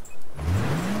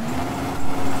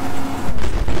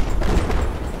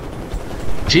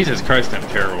 Jesus Christ, I'm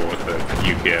terrible with the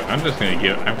UCAV. I'm just gonna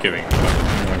give. I'm giving.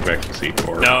 I'm going back to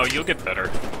C4. No, you'll get better.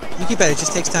 You get better, it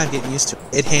just takes time getting used to it.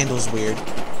 It handles weird.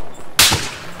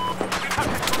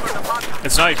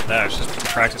 It's not even that, it's just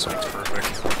practice makes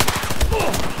perfect.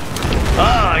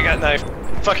 Ah, I got knifed.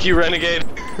 Fuck you, Renegade.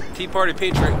 Tea Party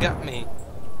Patriot got me.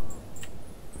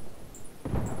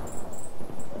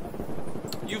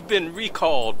 been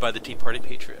recalled by the Tea Party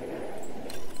Patriot.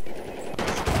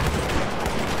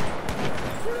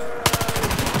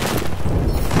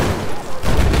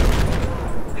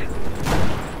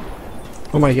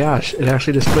 Oh my gosh, it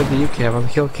actually displayed the UCAV on the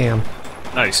kill cam.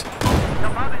 Nice.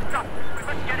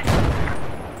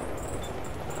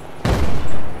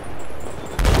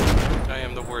 I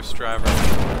am the worst driver.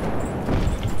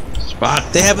 Spot.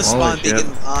 They have a Holy spawn shit.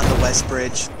 beacon on the west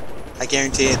bridge. I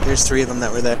guarantee it. There's 3 of them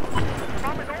that were there.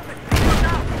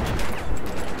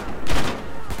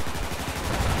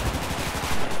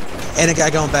 And a guy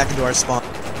going back into our spawn.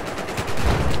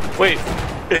 Wait.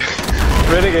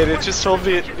 Renegade, it just told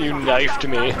me you knifed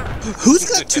me. Who's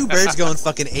got 2 birds going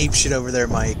fucking ape shit over there,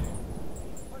 Mike?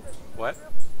 What?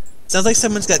 Sounds like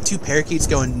someone's got 2 parakeets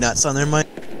going nuts on their mic.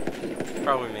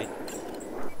 Probably me.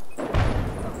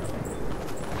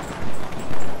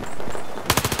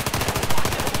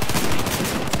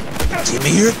 Give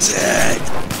me your tag!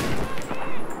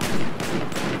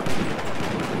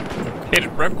 Hey, did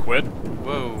Brem quit?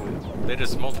 Whoa. They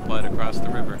just multiplied across the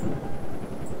river.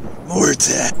 More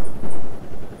tag!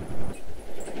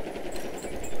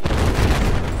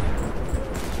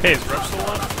 Hey, is Brem still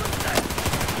on?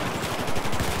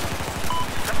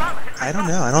 I don't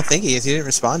know. I don't think he is. He didn't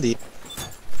respond to you.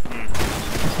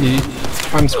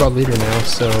 I'm squad leader now,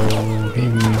 so he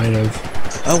might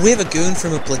have. Oh, we have a goon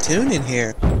from a platoon in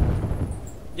here.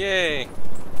 Yay!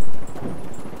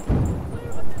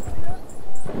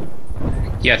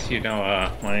 Yes, you know,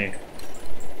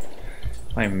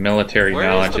 my military Where is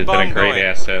knowledge the has been a bomb great going?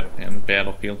 asset in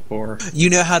Battlefield 4. You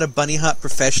know how to bunny hop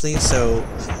professionally, so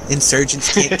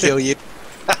insurgents can't kill you.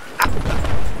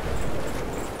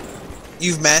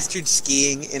 You've mastered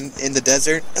skiing in the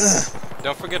desert. Ugh.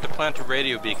 Don't forget to plant a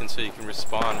radio beacon so you can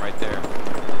respawn right there.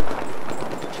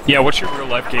 Yeah, what's your real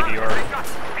life KDR?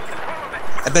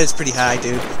 I bet it's pretty high,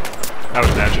 dude. I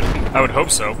would imagine. I would hope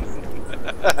so.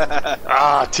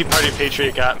 Ah, Tea Party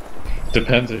Patriot got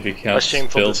Depends if you count A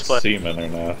shameful spilled display. semen or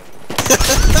not.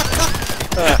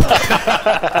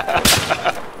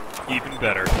 Even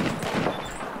better.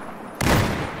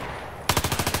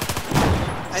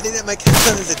 I think that might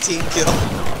count as a team kill.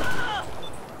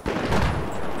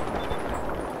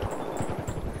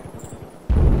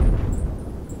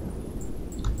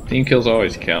 Team kills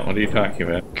always count. What are you talking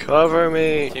about? cover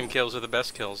me. Team kills are the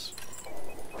best kills.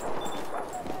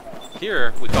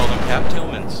 Here, we call them Pat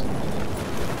Tillmans.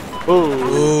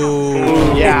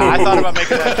 Ooh. Yeah, I thought about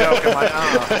making that joke. I'm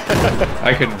like,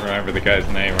 I couldn't remember the guy's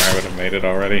name or I would have made it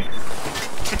already.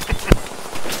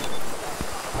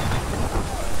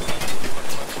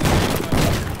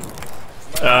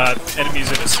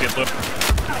 Enemies in a skid lift.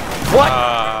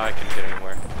 I couldn't get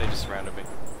anywhere. They just surrounded me.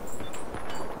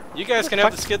 You guys can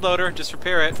have the skid loader, just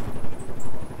repair it.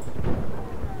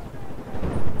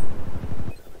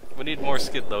 We need more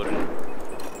skid loading.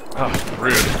 Oh,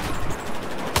 rude.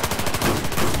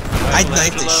 I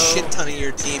knifed a shit ton of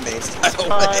your teammates, by the way.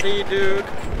 Party, dude.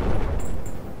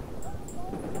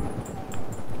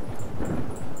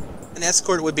 An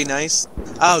escort would be nice.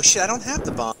 Oh shit, I don't have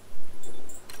the bomb.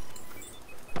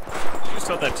 You just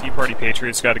tell that Tea Party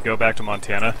Patriots got to go back to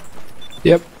Montana.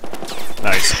 Yep.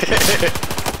 Nice.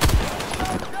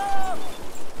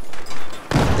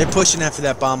 They're pushing after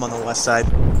that bomb on the west side.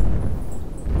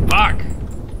 Fuck!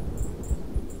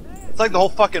 it's like the whole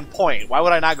fucking point. Why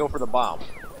would I not go for the bomb?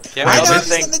 Yeah, Right What now other he's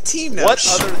thing- on the team now. What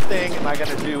Shh. other thing am I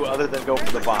gonna do other than go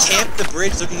for the bomb? Camp the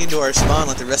bridge looking into our spawn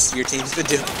like the rest of your team's been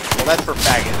doing. Well, that's for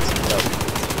faggots.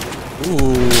 So.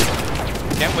 Ooh.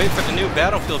 Can't wait for the new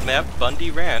Battlefield map,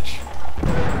 Bundy Ranch.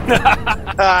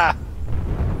 That's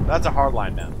a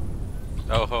hardline map.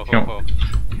 Oh ho ho ho.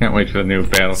 Can't wait for the new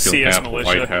Battlefield CS map of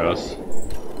militia. White House.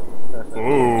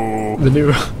 Ooh. The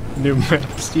new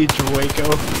prestige of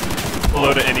Waco.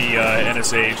 Hello to any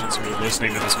NSA agents who are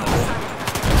listening to this mobile.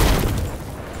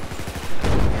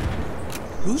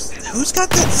 Who's got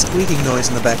that squeaking noise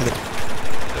in the back of the?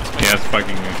 Yeah, it's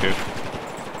bugging me too.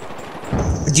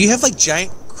 Do you have like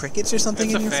giant crickets or something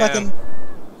It's in a your fan.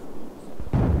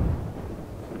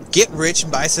 fucking? Get rich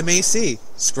and buy some AC,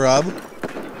 scrub.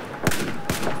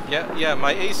 Yeah,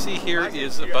 my AC here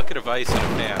is a bucket of ice and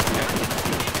a fan.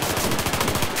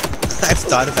 I've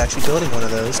thought of actually building one of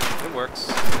those. It works.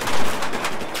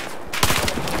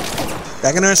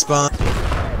 Back in our spawn.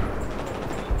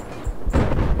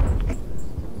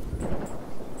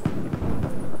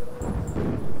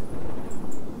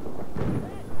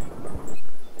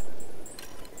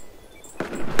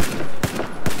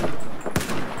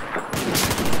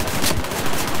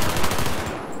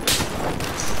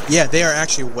 Yeah, they are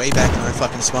actually way back in our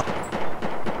fucking spawn.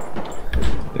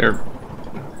 They're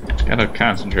Just gotta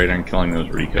concentrate on killing those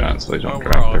recons so they don't Oh, we're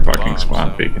drop all their at the fucking bomb,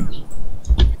 spawn so. beacons.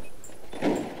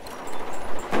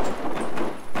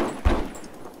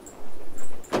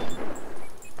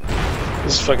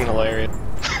 This is fucking hilarious.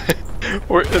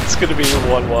 It's gonna be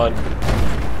 1-1.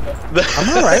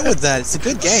 I'm alright with that. It's a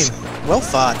good game. Well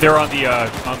fought. They're on the train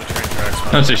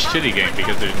tracks. No, it's a shitty game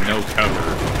because there's no cover.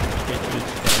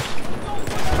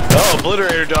 Oh,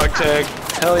 obliterator dog tag.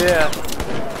 Hell yeah.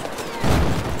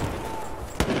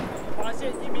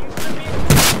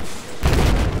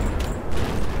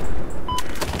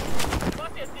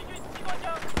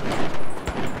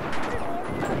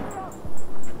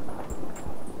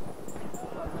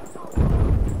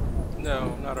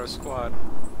 No, not our squad.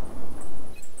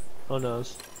 Oh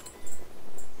noes.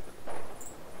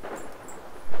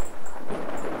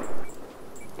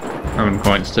 I'm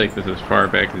going to take this as far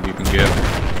back as you can get.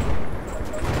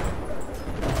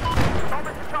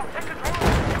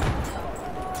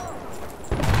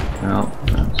 Well,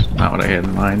 that's not what I had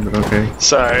in mind, but okay.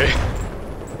 Sorry.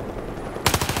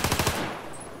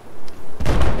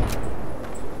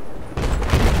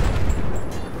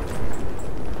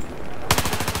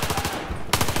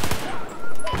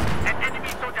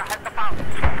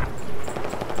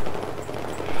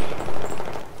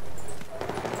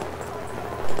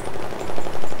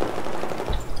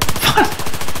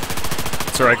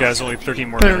 Alright guys, only 13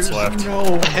 more minutes left.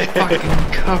 No fucking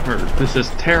cover. This is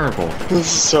terrible. This is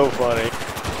so funny.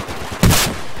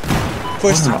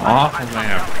 What an awful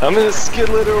map. I'm in a skid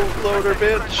loader,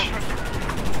 bitch.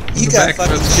 You got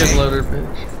fucking skid loader,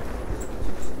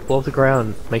 bitch. Blow up the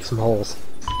ground, make some holes.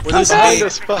 Well, there's Behind eight.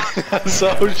 us, behind us.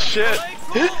 Oh shit.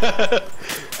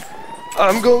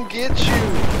 I'm gonna get you.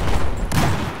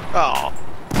 Oh.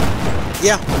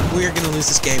 Yeah, we are gonna lose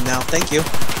this game now. Thank you.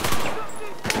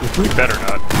 We better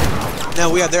not. No,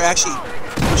 we are. They're actually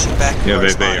pushing back. Yeah, our they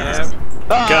spawn.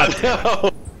 are. God.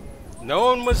 No. No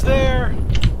one was there.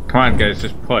 Come on, guys,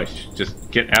 just push. Just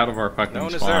get out of our fucking No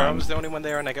one is spawn. there. I was the only one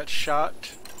there, and I got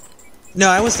shot. No,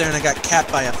 I was there and I got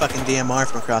capped by a fucking DMR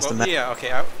from across the Well, map. yeah,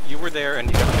 okay. You were there, and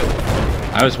you got killed.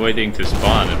 I was waiting to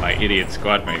spawn, and my idiot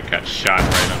squad mate got shot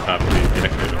right on top of the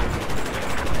objective.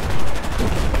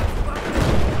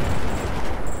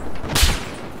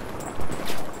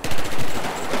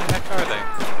 Where the heck are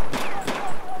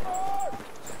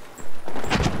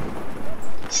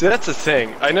they? See, that's the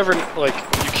thing. I never, like,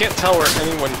 you can't tell where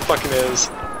anyone fucking is.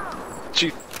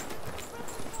 Gee.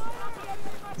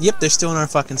 Yep, they're still in our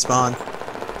fucking spawn.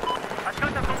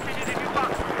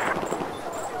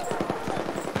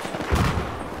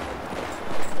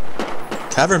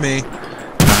 Cover me.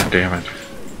 God damn it.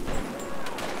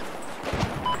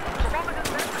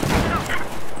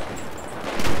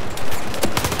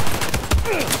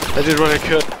 I did what I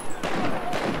could.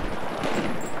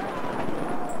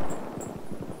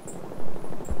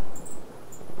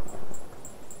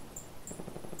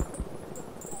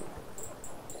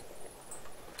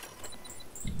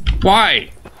 Why?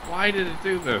 Why did it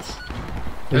do this?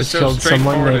 They It's just so killed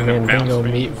someone straightforward named and it Bingo bounced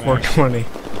me Meat back. 420.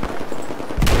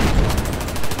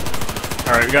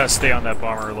 Alright, we gotta stay on that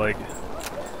bomber leg.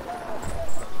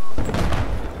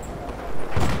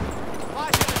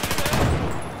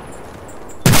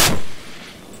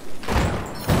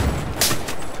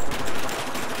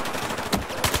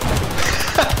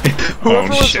 Whoever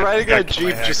was shit. riding Got that my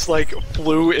Jeep heck. just, like,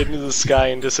 flew into the sky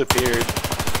and disappeared.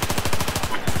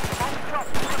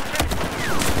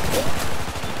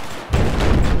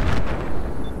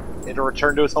 And to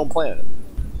return to his home planet.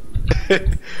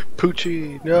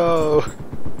 Poochie, no.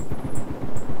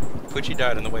 Poochie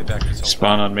died on the way back to his home.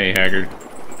 Spawn on me, Haggard.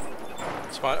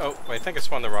 Spawn. Oh, wait, I think I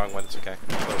spawned the wrong one. It's okay.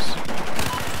 Close.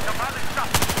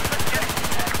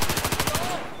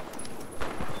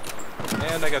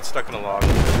 And I got stuck in a log.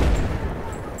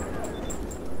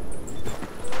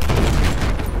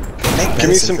 Give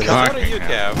me some What cover. are you,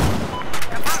 Cav?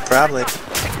 Probably.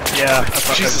 Yeah,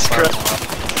 Jesus Christ.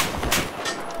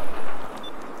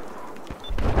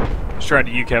 I was trying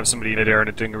to UCAV somebody in there and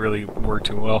it didn't really work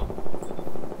too well.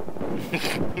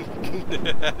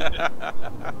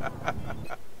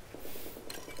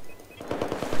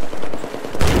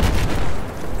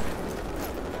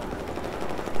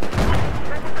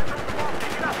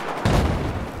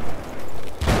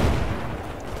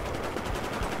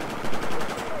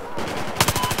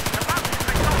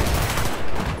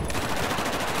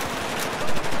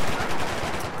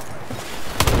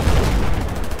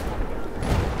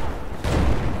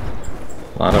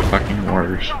 A lot of fucking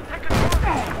mortars.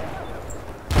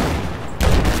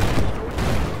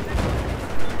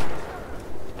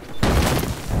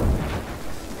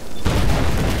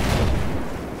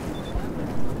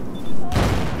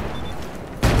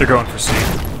 They're going for C.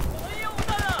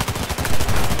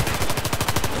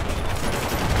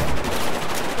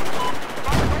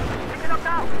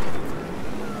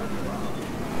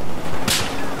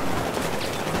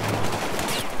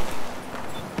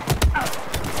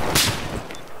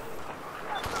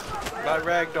 By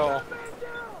Ragdoll.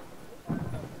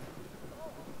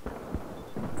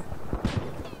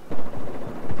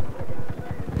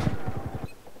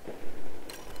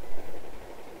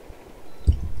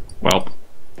 Well,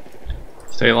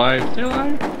 stay alive, stay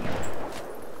alive.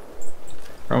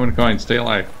 Roman coin, stay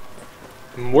alive.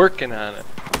 I'm working on it.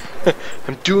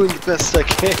 I'm doing the best I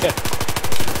can.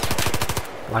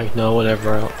 Like, no,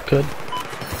 whatever I could.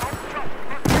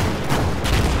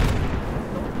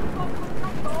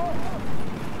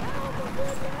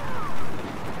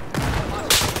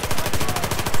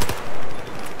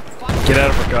 Get out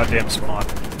of our goddamn spawn.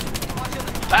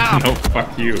 Ah! No,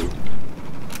 fuck you.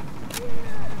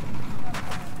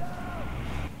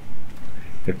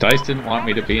 If Dice didn't want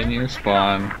me to be in your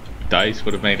spawn, Dice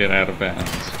would have made it out of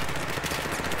bounds.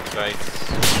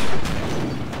 Dice.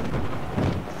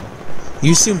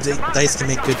 You assume Dice can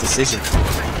make good decisions.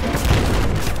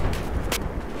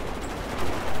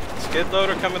 Skid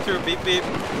loader coming through, beep beep.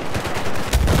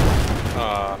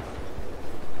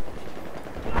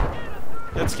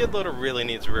 That skid loader really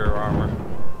needs rear armor.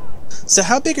 So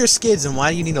how big are skids and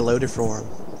why do you need a loader for them?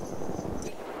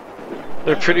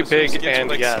 They're pretty big, Skids are and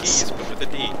like yes. skis, but with a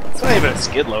D. It's not even a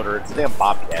skid loader, it's a damn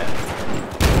bobcat.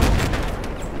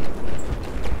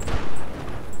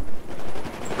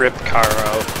 Rip car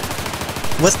out.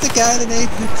 What's the guy the name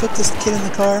who put this kid in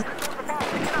the car?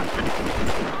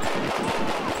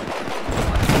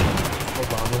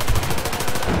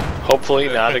 Hopefully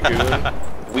not a goon.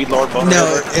 Weed Lord Boner.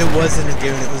 No, it wasn't a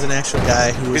goon. It was an actual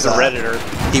guy who was He's a Redditor.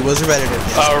 He was a Redditor.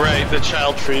 Yes. Oh right, the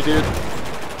child free dude.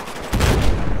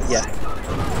 Yeah.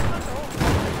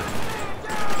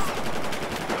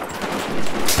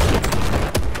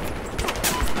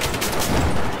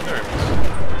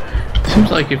 Seems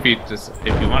like if you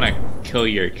want to kill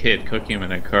your kid, cooking him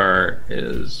in a car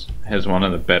has one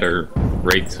of the better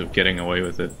rates of getting away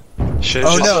with it.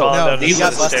 Oh no, he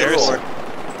got busted stairs. for.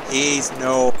 He's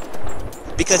no,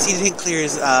 because he didn't clear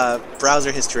his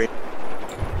browser history.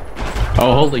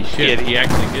 Oh holy shit! He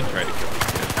actually did try to kill his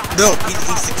kid. No, he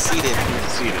succeeded. He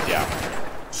succeeded, yeah.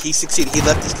 He succeeded. He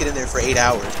left his kid in there for 8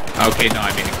 hours. Okay, no,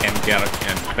 I mean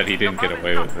but he didn't get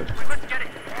away with it.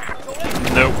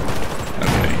 Nope.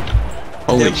 Okay.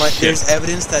 Holy shit! There's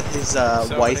evidence that his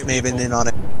wife may have been in on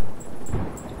it.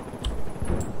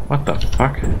 What the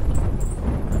fuck?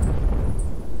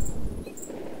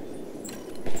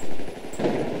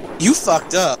 You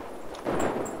fucked up.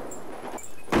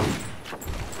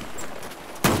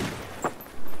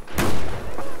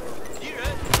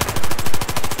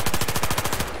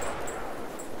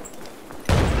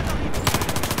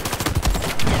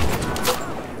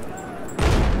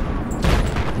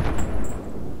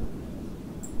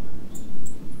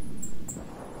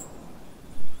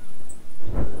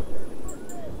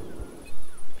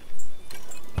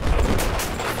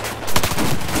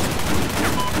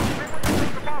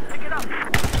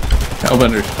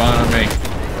 Hellbender, spawn on me.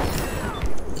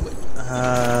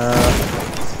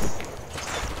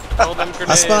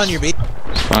 I'll spawn on your beat.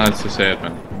 Spawn to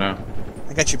Sadman. No.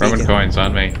 I got your Roman beacon. coins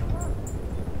on me.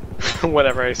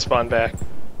 Whenever I spawn back.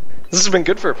 This has been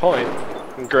good for a point.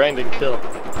 Grind and kill.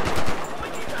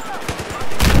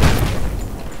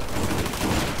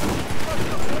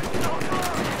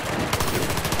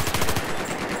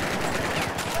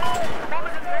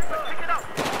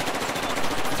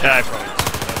 Yeah, I probably.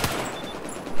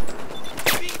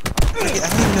 I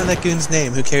don't even know that goon's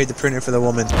name who carried the printer for the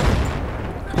woman.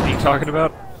 What are you talking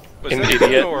about? Was An that a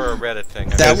idiot. goon or a Reddit thing?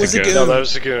 That was a goon. No, that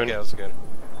was a goon. Yeah, that was a goon.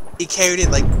 He carried it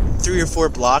like 3 or 4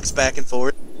 blocks back and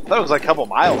forth. I thought it was like a couple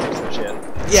miles or some shit.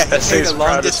 Yeah, he That's carried his a long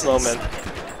proudest distance. moment.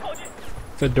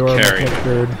 It's adorable Carry.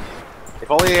 pictured. If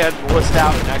only he had wussed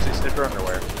out and actually snipped her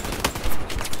underwear.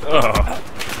 Oh.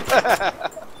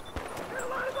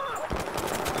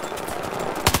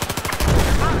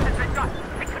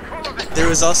 There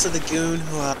was also the goon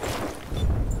who,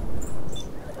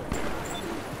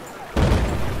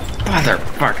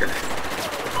 Motherfucker.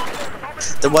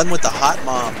 the one with the hot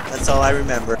mom. That's all I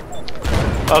remember.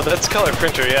 Oh, that's color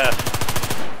printer, yeah.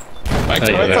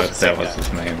 That was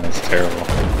his name. That's terrible.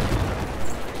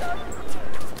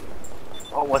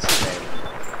 Oh, what's his name?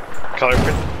 Color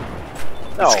printer.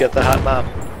 No. Let's get the hot mom.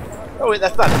 Oh, wait,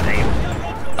 that's not his name.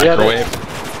 Microwave.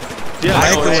 Yeah,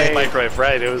 Microwave. microwave,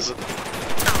 right, it was...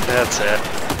 That's it.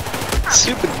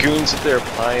 Stupid goons with their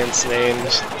appliance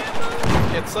names.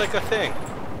 It's like a thing.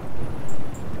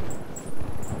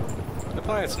 the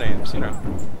planets' names, you know.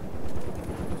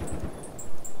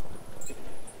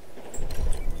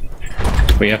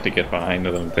 We have to get behind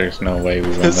them. There's no way we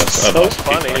win This this is so unless we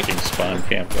funny. fucking spawn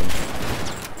camp them.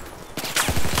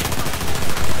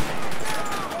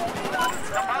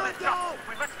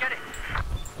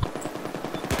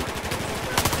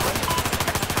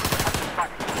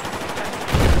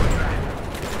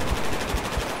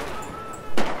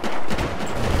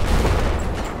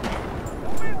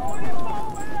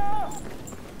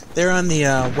 They're on the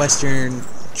western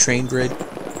train bridge.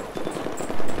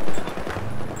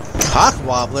 Cock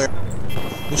wobbler.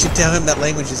 We should tell him that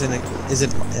language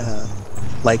isn't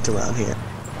liked around here.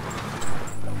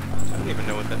 I don't even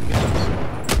know what that means.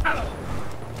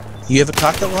 You have a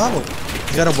cock that wobbles.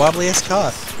 You got a wobbly ass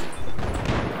cock.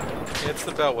 It's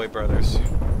the Beltway brothers.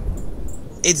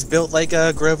 It's built like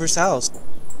Grover's house.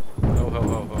 Oh, ho, ho,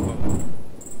 ho, ho.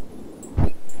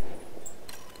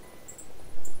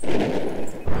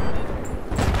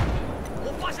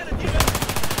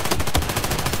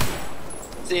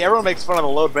 See, everyone makes fun of the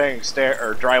load-bearing stair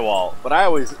or drywall, but I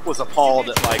always was appalled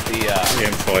at like the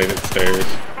inflated stairs.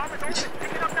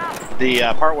 The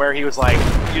part where he was like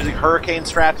using hurricane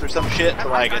straps or some shit to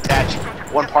like attach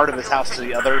one part of his house to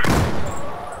the other.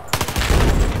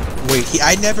 Wait,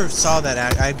 I never saw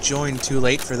that. I joined too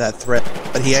late for that threat,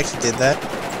 but he actually did that.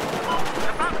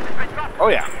 Oh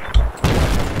yeah.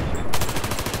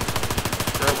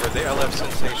 Grover, the LF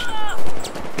sensation.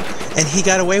 And he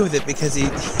got away with it because he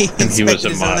And he was inspected a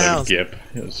his own modded house. Gip.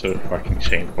 It was so fucking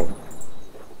shameful.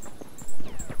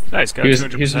 Nice, got He was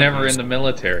 200% never boost. in the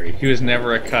military. He was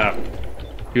never a cop.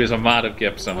 He was a mod of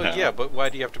Gip somehow. Well, yeah, but why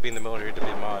do you have to be in the military to be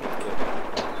a mod?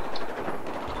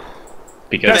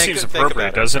 Because That seems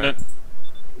appropriate, doesn't it?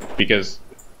 Because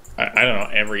I don't know,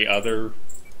 every other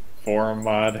forum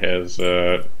mod has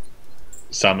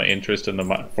some interest in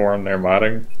the forum they're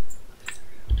modding.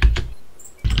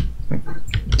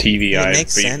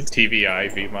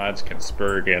 TVI mods can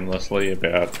spurg endlessly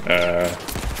about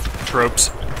tropes,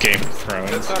 Game of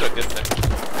Thrones. That's not a good thing.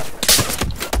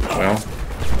 Well,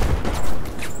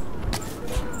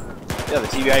 Yeah, the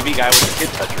TVIV guy was a kid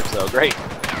toucher, so great.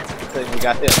 Good thing we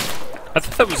got him. I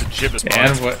thought that was a Gibbous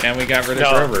mod. and we got rid of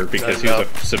No, Grover because he was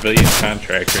a civilian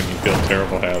contractor and he built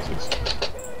terrible houses.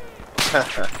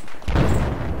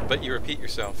 But you repeat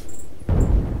yourself.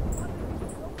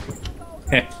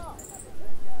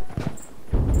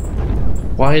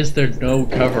 Why is there no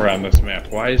cover on this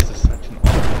map? Why is this such an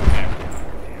awful map?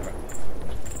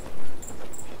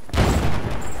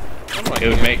 It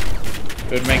would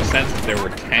make sense if there were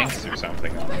tanks or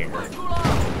something on here.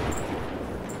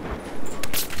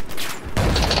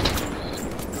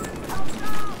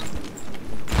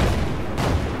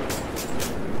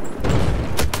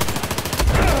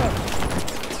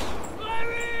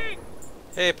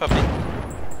 Hey, puppy.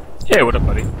 Hey, what up,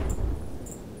 buddy?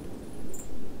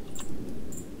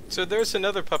 So there's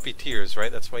another puppy tiers,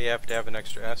 right? That's why you have to have an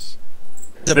extra S.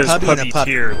 The There's puppy and a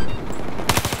puppy. tier.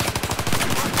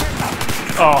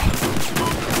 Oh,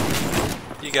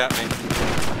 You got me.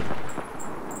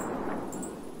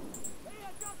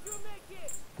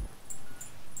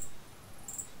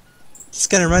 Just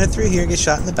gonna run it through here and get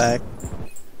shot in the back.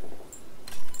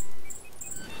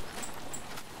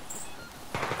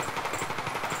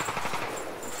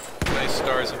 Nice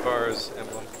stars and bars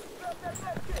emblem.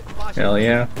 Hell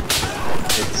yeah.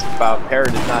 It's about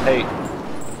heritage, not hate.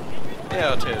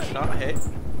 Yeah, it is. Not hate.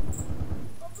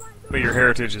 but your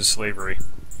heritage is slavery.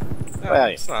 No, Well,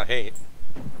 it's not hate.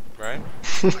 Right?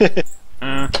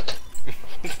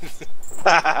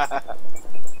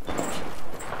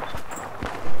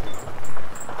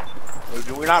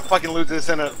 We're not fucking losing this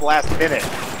in the last minute.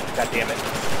 God damn it.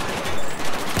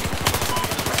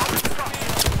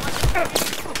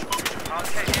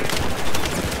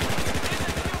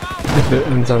 If it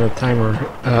ends on a timer, my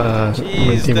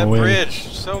Jeez, team that will win. bridge.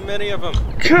 So many of them.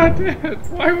 God damn it.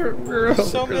 Why were all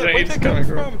So the many. Where'd grenades they come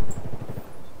coming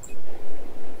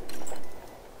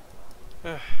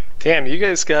from? Damn, you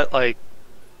guys got like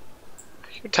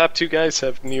your top two guys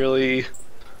have nearly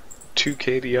 2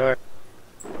 KDR.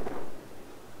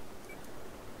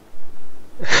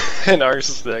 And ours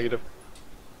is negative.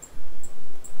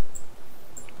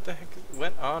 What the heck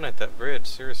went on at that bridge?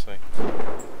 Seriously.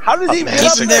 How does he even get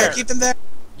Keep up them there? there. Keep them there.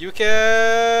 You can.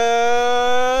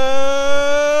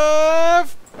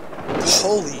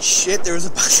 Holy shit! There was a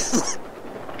bunch of.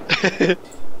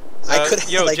 I could have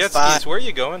Yo, like jet 5. skis. Where are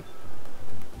you going?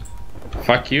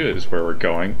 Fuck you is where we're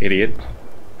going, idiot.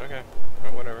 Okay.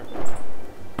 Well, whatever.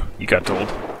 You got told.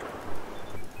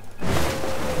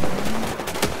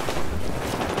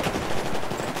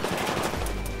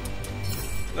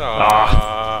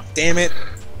 Aww. Damn it.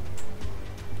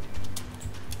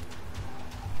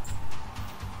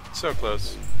 So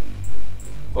close.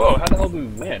 Whoa, how the hell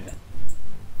did we win?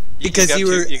 Because you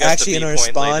were got actually the in B our point late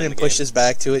spawn in and the pushed game. us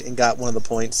back to it and got one of the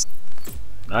points.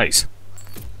 Nice.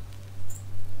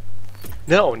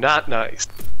 No, not nice.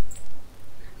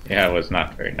 Yeah, it was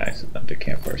not very nice of them to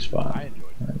camp our spawn. I enjoyed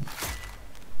it.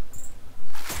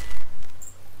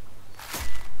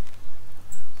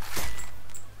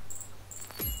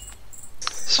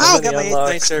 So Oh, many got my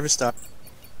unlocks. 8th service star.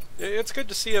 It's good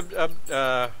to see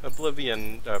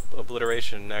Oblivion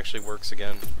Obliteration actually works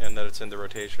again, and that it's in the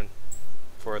rotation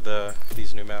for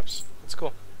these new maps. It's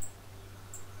cool.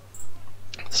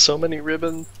 So many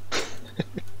ribbons.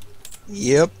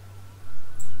 Yep.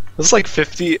 It's like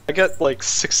 50. I got like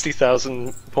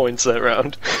 60,000 points that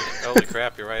round. Holy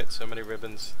crap, you're right. So many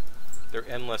ribbons. They're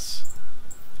endless.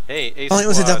 Hey, Ace Oh, it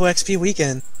was a Squad. double XP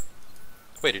weekend.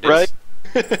 Wait, it is? Right?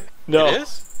 No. It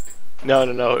is? No.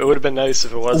 It would have been nice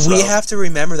if it was. We though. have to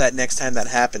remember that next time that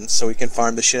happens so we can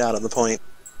farm the shit out of the point.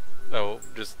 Oh,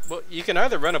 well, you can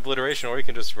either run Obliteration or you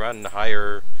can just run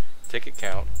higher ticket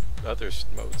count. Other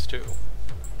modes too.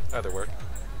 Either work.